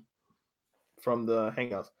Abdullahi from the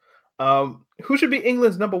Hangouts. Who should be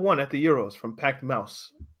England's number one at the Euros from Packed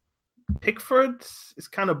Mouse? Pickford is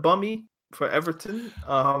kind of bummy for Everton.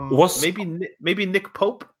 Maybe Nick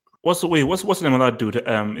Pope. What's the name of that dude?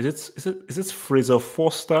 Is it Fraser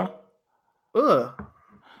Forster? No.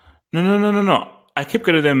 I keep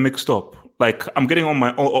getting them mixed up. Like, I'm getting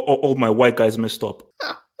all my white guys mixed up.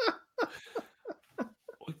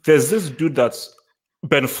 There's this dude that's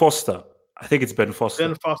Ben Foster. I think it's Ben Foster.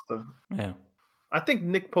 Ben Foster. Yeah. I think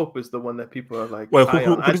Nick Pope is the one that people are like. Well,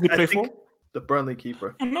 who does he play for? The Burnley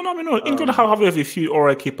keeper. No. England have a few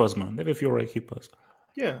alright keepers, man. They have a few alright keepers.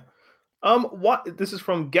 Yeah. What? This is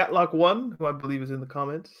from Gatlock1, who I believe is in the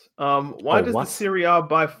comments. Why does the Serie A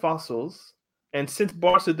buy fossils? And since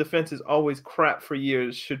Barca defense is always crap for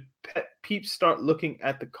years, should Pep start looking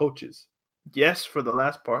at the coaches? Yes, for the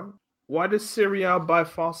last part. Why does Serie A buy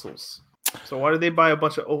fossils? So why do they buy a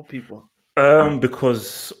bunch of old people?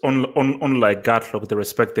 Because unlike Gatlock, they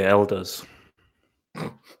respect their elders.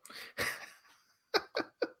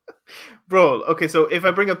 Bro, okay, so if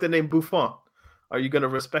I bring up the name Buffon, are you going to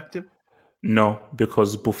respect him? No,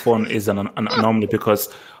 because Buffon is an anomaly, because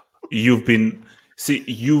you have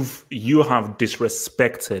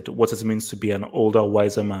disrespected what it means to be an older,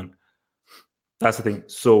 wiser man. That's the thing.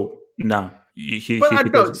 So, nah.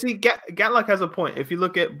 Gatlock has a point. If you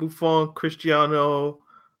look at Buffon, Cristiano,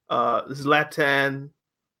 Zlatan,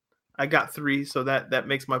 I got 3, so that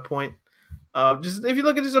makes my point. Just if you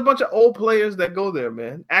look at just a bunch of old players that go there,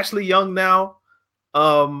 man. Ashley Young now,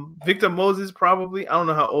 Victor Moses probably. I don't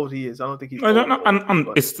know how old he is. I don't think he's.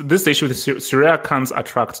 It's this issue with Serie A can't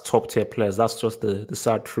attract top tier players. That's just the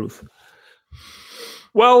sad truth.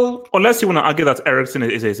 Well, unless you want to argue that Eriksen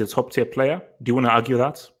is a top tier player, do you want to argue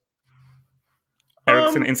that?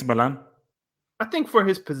 Eriksen Inter Milan? I think for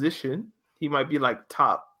his position, he might be like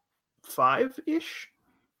top 5-ish.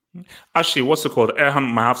 Actually, what's it called?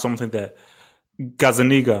 Erhan might have something there.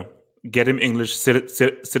 Gazaniga, get him English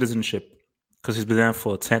citizenship because he's been there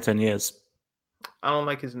for 10 years. I don't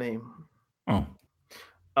like his name. Oh.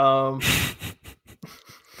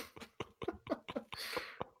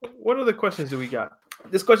 What other questions do we got?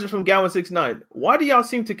 This question from Gowan69. Why do y'all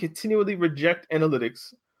seem to continually reject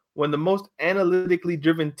analytics when the most analytically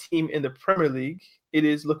driven team in the Premier League,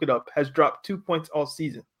 look it up, has dropped 2 points all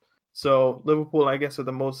season? So Liverpool, I guess, are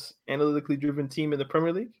the most analytically driven team in the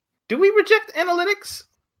Premier League. Do we reject analytics?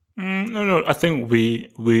 No. I think we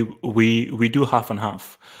do half and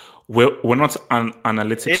half. we're not an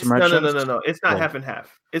analytics It's merchants. no. It's not half and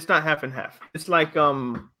half. It's not half and half. It's like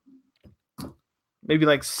maybe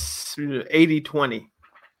like 80-20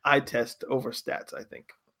 eye test over stats, I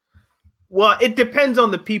think. Well, it depends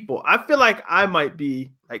on the people. I feel like I might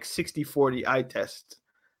be like 60-40 eye test.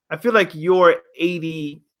 I feel like you're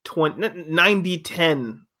 80-20,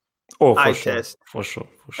 90-10 eye test. For sure.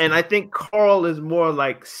 And I think Carl is more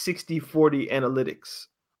like 60-40 analytics.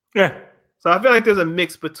 Yeah. So I feel like there's a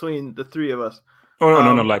mix between the three of us.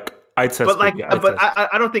 Oh, no, like eye test. But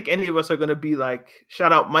I don't think any of us are going to be like,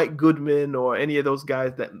 shout out Mike Goodman or any of those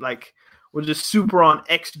guys that like were just super on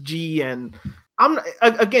XG. And I'm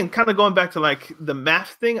again kind of going back to like the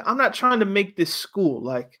math thing. I'm not trying to make this school.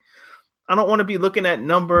 Like, I don't want to be looking at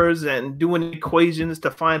numbers and doing equations to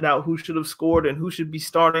find out who should have scored and who should be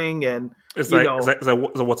starting. And it's like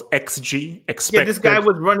what's XG expected? Yeah, this guy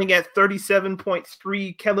was running at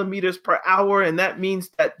 37.3 kilometers per hour, and that means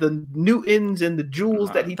that the newtons and the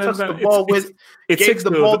joules that he touched the ball with takes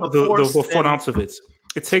the fun out of it.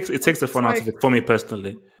 It takes the fun out of it for me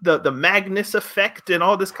personally. The Magnus effect and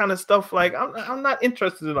all this kind of stuff. Like I'm not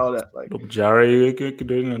interested in all that. Like, look, Jerry,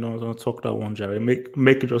 don't talk that one, Jerry.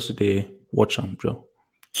 Make it just today. Watch him, Joe.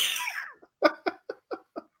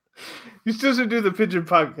 You still should do the Pigeon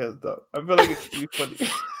podcast, though. I feel like it's be funny.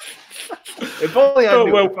 If only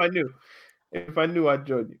I knew. If I knew, I'd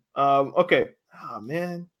join you. Okay. Oh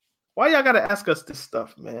man, why y'all gotta ask us this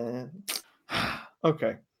stuff, man?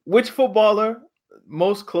 Okay. Which footballer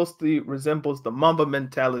most closely resembles the Mamba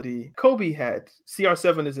mentality Kobe had?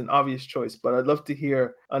 CR7 is an obvious choice, but I'd love to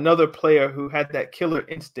hear another player who had that killer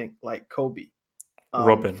instinct like Kobe.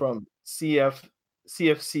 Robin from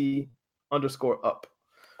CFC _up.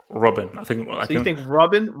 Robin, I think. You think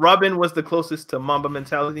Robin was the closest to Mamba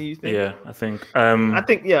mentality? You think? Yeah, I think. I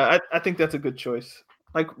think that's a good choice.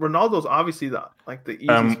 Like Ronaldo's obviously the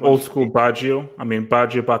easiest old school Baggio. I mean,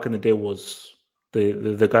 Baggio back in the day was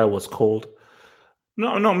the guy was cold.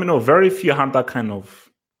 No, very few had that kind of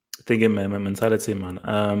thinking mentality, man.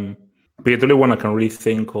 But the only one I can really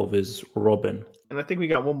think of is Robin. And I think we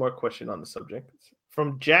got one more question on the subject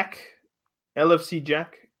from Jack, LFC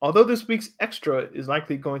Jack. Although this week's extra is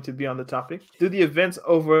likely going to be on the topic, do the events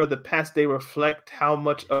over the past day reflect how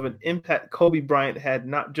much of an impact Kobe Bryant had,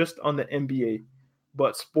 not just on the NBA,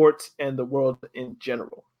 but sports and the world in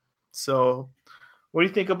general? So, what do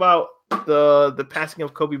you think about the passing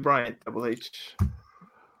of Kobe Bryant, Double H?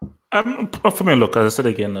 For me, look, as I said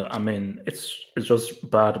again, I mean, it's just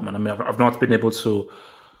bad, man. I mean, I've not been able to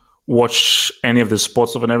watch any of the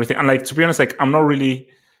sports of and everything. And like, to be honest, like, I'm not really,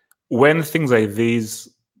 when things like these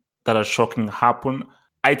that are shocking happen,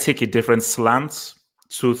 I take a different slant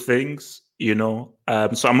to things, you know.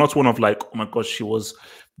 So I'm not one of like, oh my gosh, she was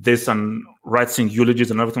this and writing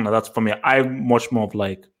eulogies and everything like that. For me, I'm much more of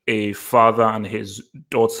like a father and his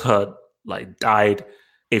daughter like died,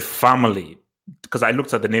 a family, because I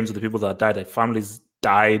looked at the names of the people that died, like families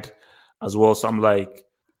died as well. So I'm like,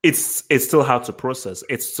 it's still hard to process.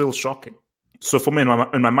 It's still shocking. So for me,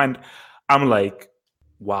 in my mind, I'm like,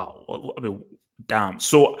 wow, I mean, damn.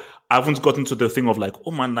 So I haven't gotten to the thing of like,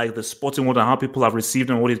 oh man, like the sporting world and how people have received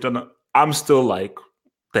him and what he's done. I'm still like,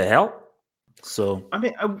 the hell? So I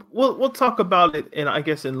mean, we'll talk about it in, I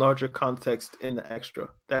guess, in larger context in the extra.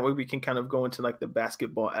 That way we can kind of go into like the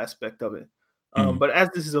basketball aspect of it. But as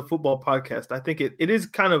this is a football podcast, I think it is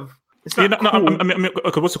kind of, it's not cool. I mean,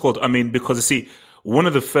 okay, what's it called? I mean, because you see, one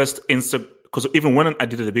of the first because even when I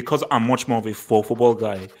did it, because I'm much more of a football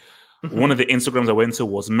guy, one of the Instagrams I went to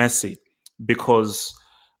was Messi, because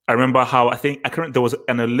I remember how there was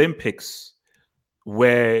an Olympics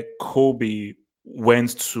where Kobe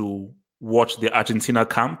went to watch the Argentina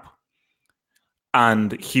camp,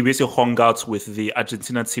 and he basically hung out with the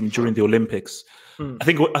Argentina team during the Olympics. I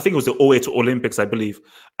think it was the 08 Olympics, I believe,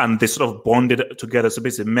 and they sort of bonded together. So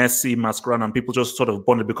basically, Messi, Mascherano, and people just sort of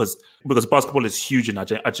bonded because basketball is huge in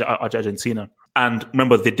Argentina. And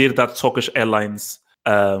remember, they did that Turkish Airlines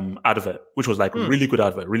advert, which was like really good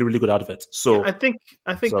advert, really good advert. So yeah,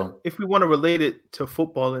 I think if we want to relate it to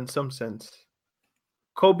football in some sense,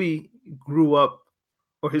 Kobe grew up,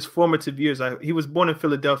 or his formative years. He was born in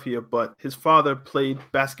Philadelphia, but his father played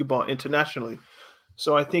basketball internationally.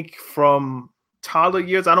 So I think from toddler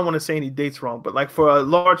years, I don't want to say any dates wrong, but like for a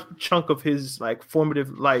large chunk of his like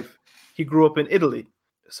formative life, he grew up in Italy.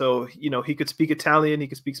 So, you know, he could speak Italian, he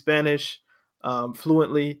could speak Spanish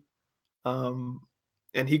fluently. And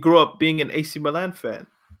he grew up being an AC Milan fan.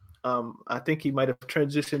 I think he might have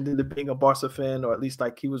transitioned into being a Barca fan, or at least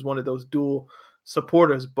like he was one of those dual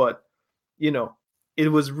supporters. But, you know, it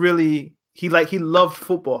was really, he loved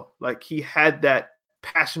football. Like he had that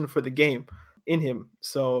passion for the game in him.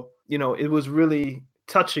 So, it was really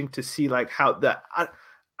touching to see like how that.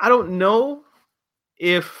 I don't know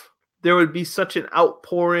if there would be such an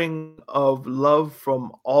outpouring of love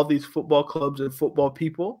from all these football clubs and football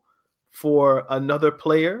people for another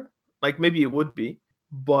player. Like maybe it would be,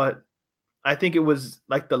 but I think it was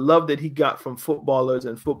like the love that he got from footballers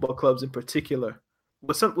and football clubs in particular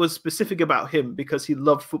was specific about him because he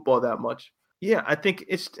loved football that much. Yeah, I think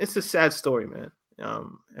it's a sad story, man.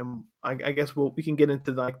 And I guess we can get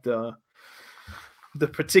into like the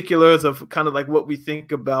particulars of kind of like what we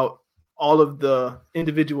think about all of the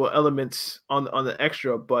individual elements on the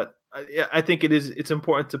extra, but I think it's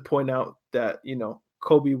important to point out that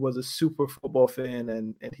Kobe was a super football fan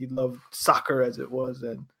and he loved soccer as it was,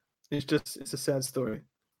 and it's a sad story.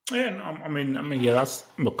 Yeah, no, I mean, yeah, that's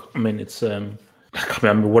look. I mean, it's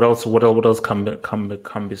what else can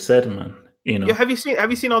be said, man? Yeah, have you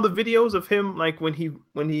seen all the videos of him like when he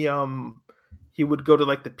would go to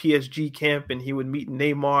like the PSG camp and he would meet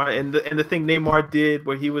Neymar and the thing Neymar did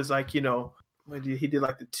where he was like, he did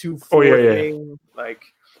like the 2-4 thing, like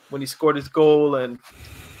when he scored his goal and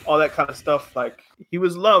all that kind of stuff. Like he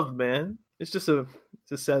was loved, man. It's a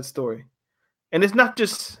sad story. And it's not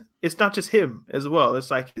just him as well. It's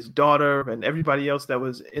like his daughter and everybody else that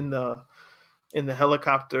was in the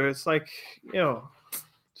helicopter. It's like,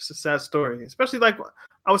 just a sad story. Especially like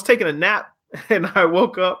I was taking a nap and I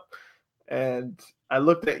woke up and I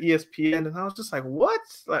looked at ESPN and I was just like, what?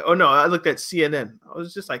 Like, oh no, I looked at CNN. I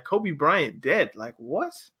was just like, Kobe Bryant dead. Like,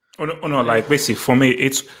 what? Oh no, like basically for me,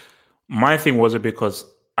 it's my thing was because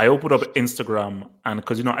I opened up Instagram and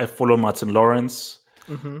because I follow Martin Lawrence,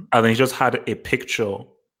 and then he just had a picture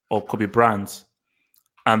of Kobe Bryant,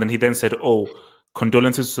 and then he then said, "Oh,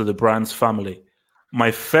 condolences to the Bryant family."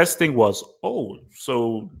 My first thing was, "Oh,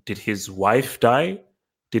 so did his wife die?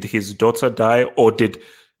 Did his daughter die? Or did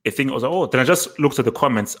a thing?" I was like, "Oh." Then I just looked at the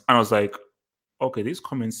comments and I was like, "Okay, these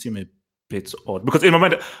comments seem a bit odd." Because in my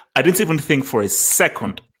mind, I didn't even think for a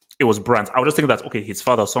second it was Bryant. I was just thinking that okay, his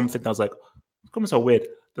father or something. I was like, comments are weird.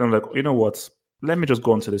 Then I'm like, you know what? Let me just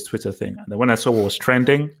go onto this Twitter thing. And then when I saw what was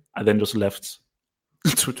trending, I then just left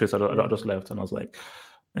Twitter. I just left, and I was like,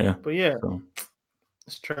 yeah. But yeah, so,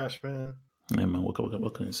 it's trash, man. Yeah, man. What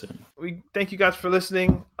can you say? We thank you guys for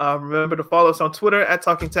listening. Remember to follow us on Twitter at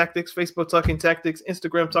Talking Tactics, Facebook Talking Tactics,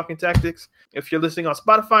 Instagram Talking Tactics. If you're listening on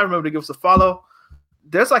Spotify, remember to give us a follow.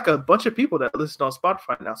 There's like a bunch of people that listen on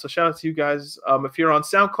Spotify now, so shout out to you guys. If you're on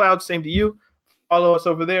SoundCloud, same to you. Follow us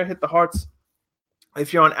over there. Hit the hearts.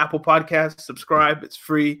 If you're on Apple Podcasts, subscribe. It's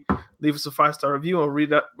free. Leave us a 5-star review and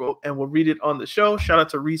we'll read it on the show. Shout out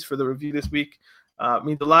to Reese for the review this week. It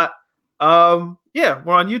means a lot. Yeah,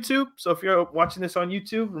 we're on YouTube. So if you're watching this on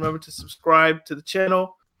YouTube, remember to subscribe to the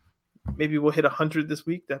channel. Maybe we'll hit 100 this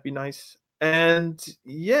week. That'd be nice. And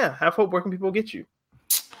yeah, Have Hope, where can people get you?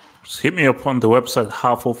 Just hit me up on the website,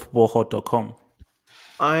 halfoffootballhot.com.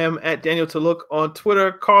 I am at Daniel Taluk on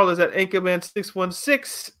Twitter. Carl is at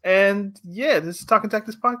Anchorman616. And yeah, this is Talking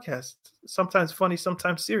Tactics Podcast. Sometimes funny,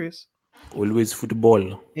 sometimes serious. Always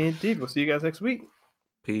football. Indeed. We'll see you guys next week.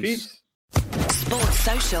 Peace. Sports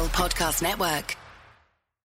Social Podcast Network.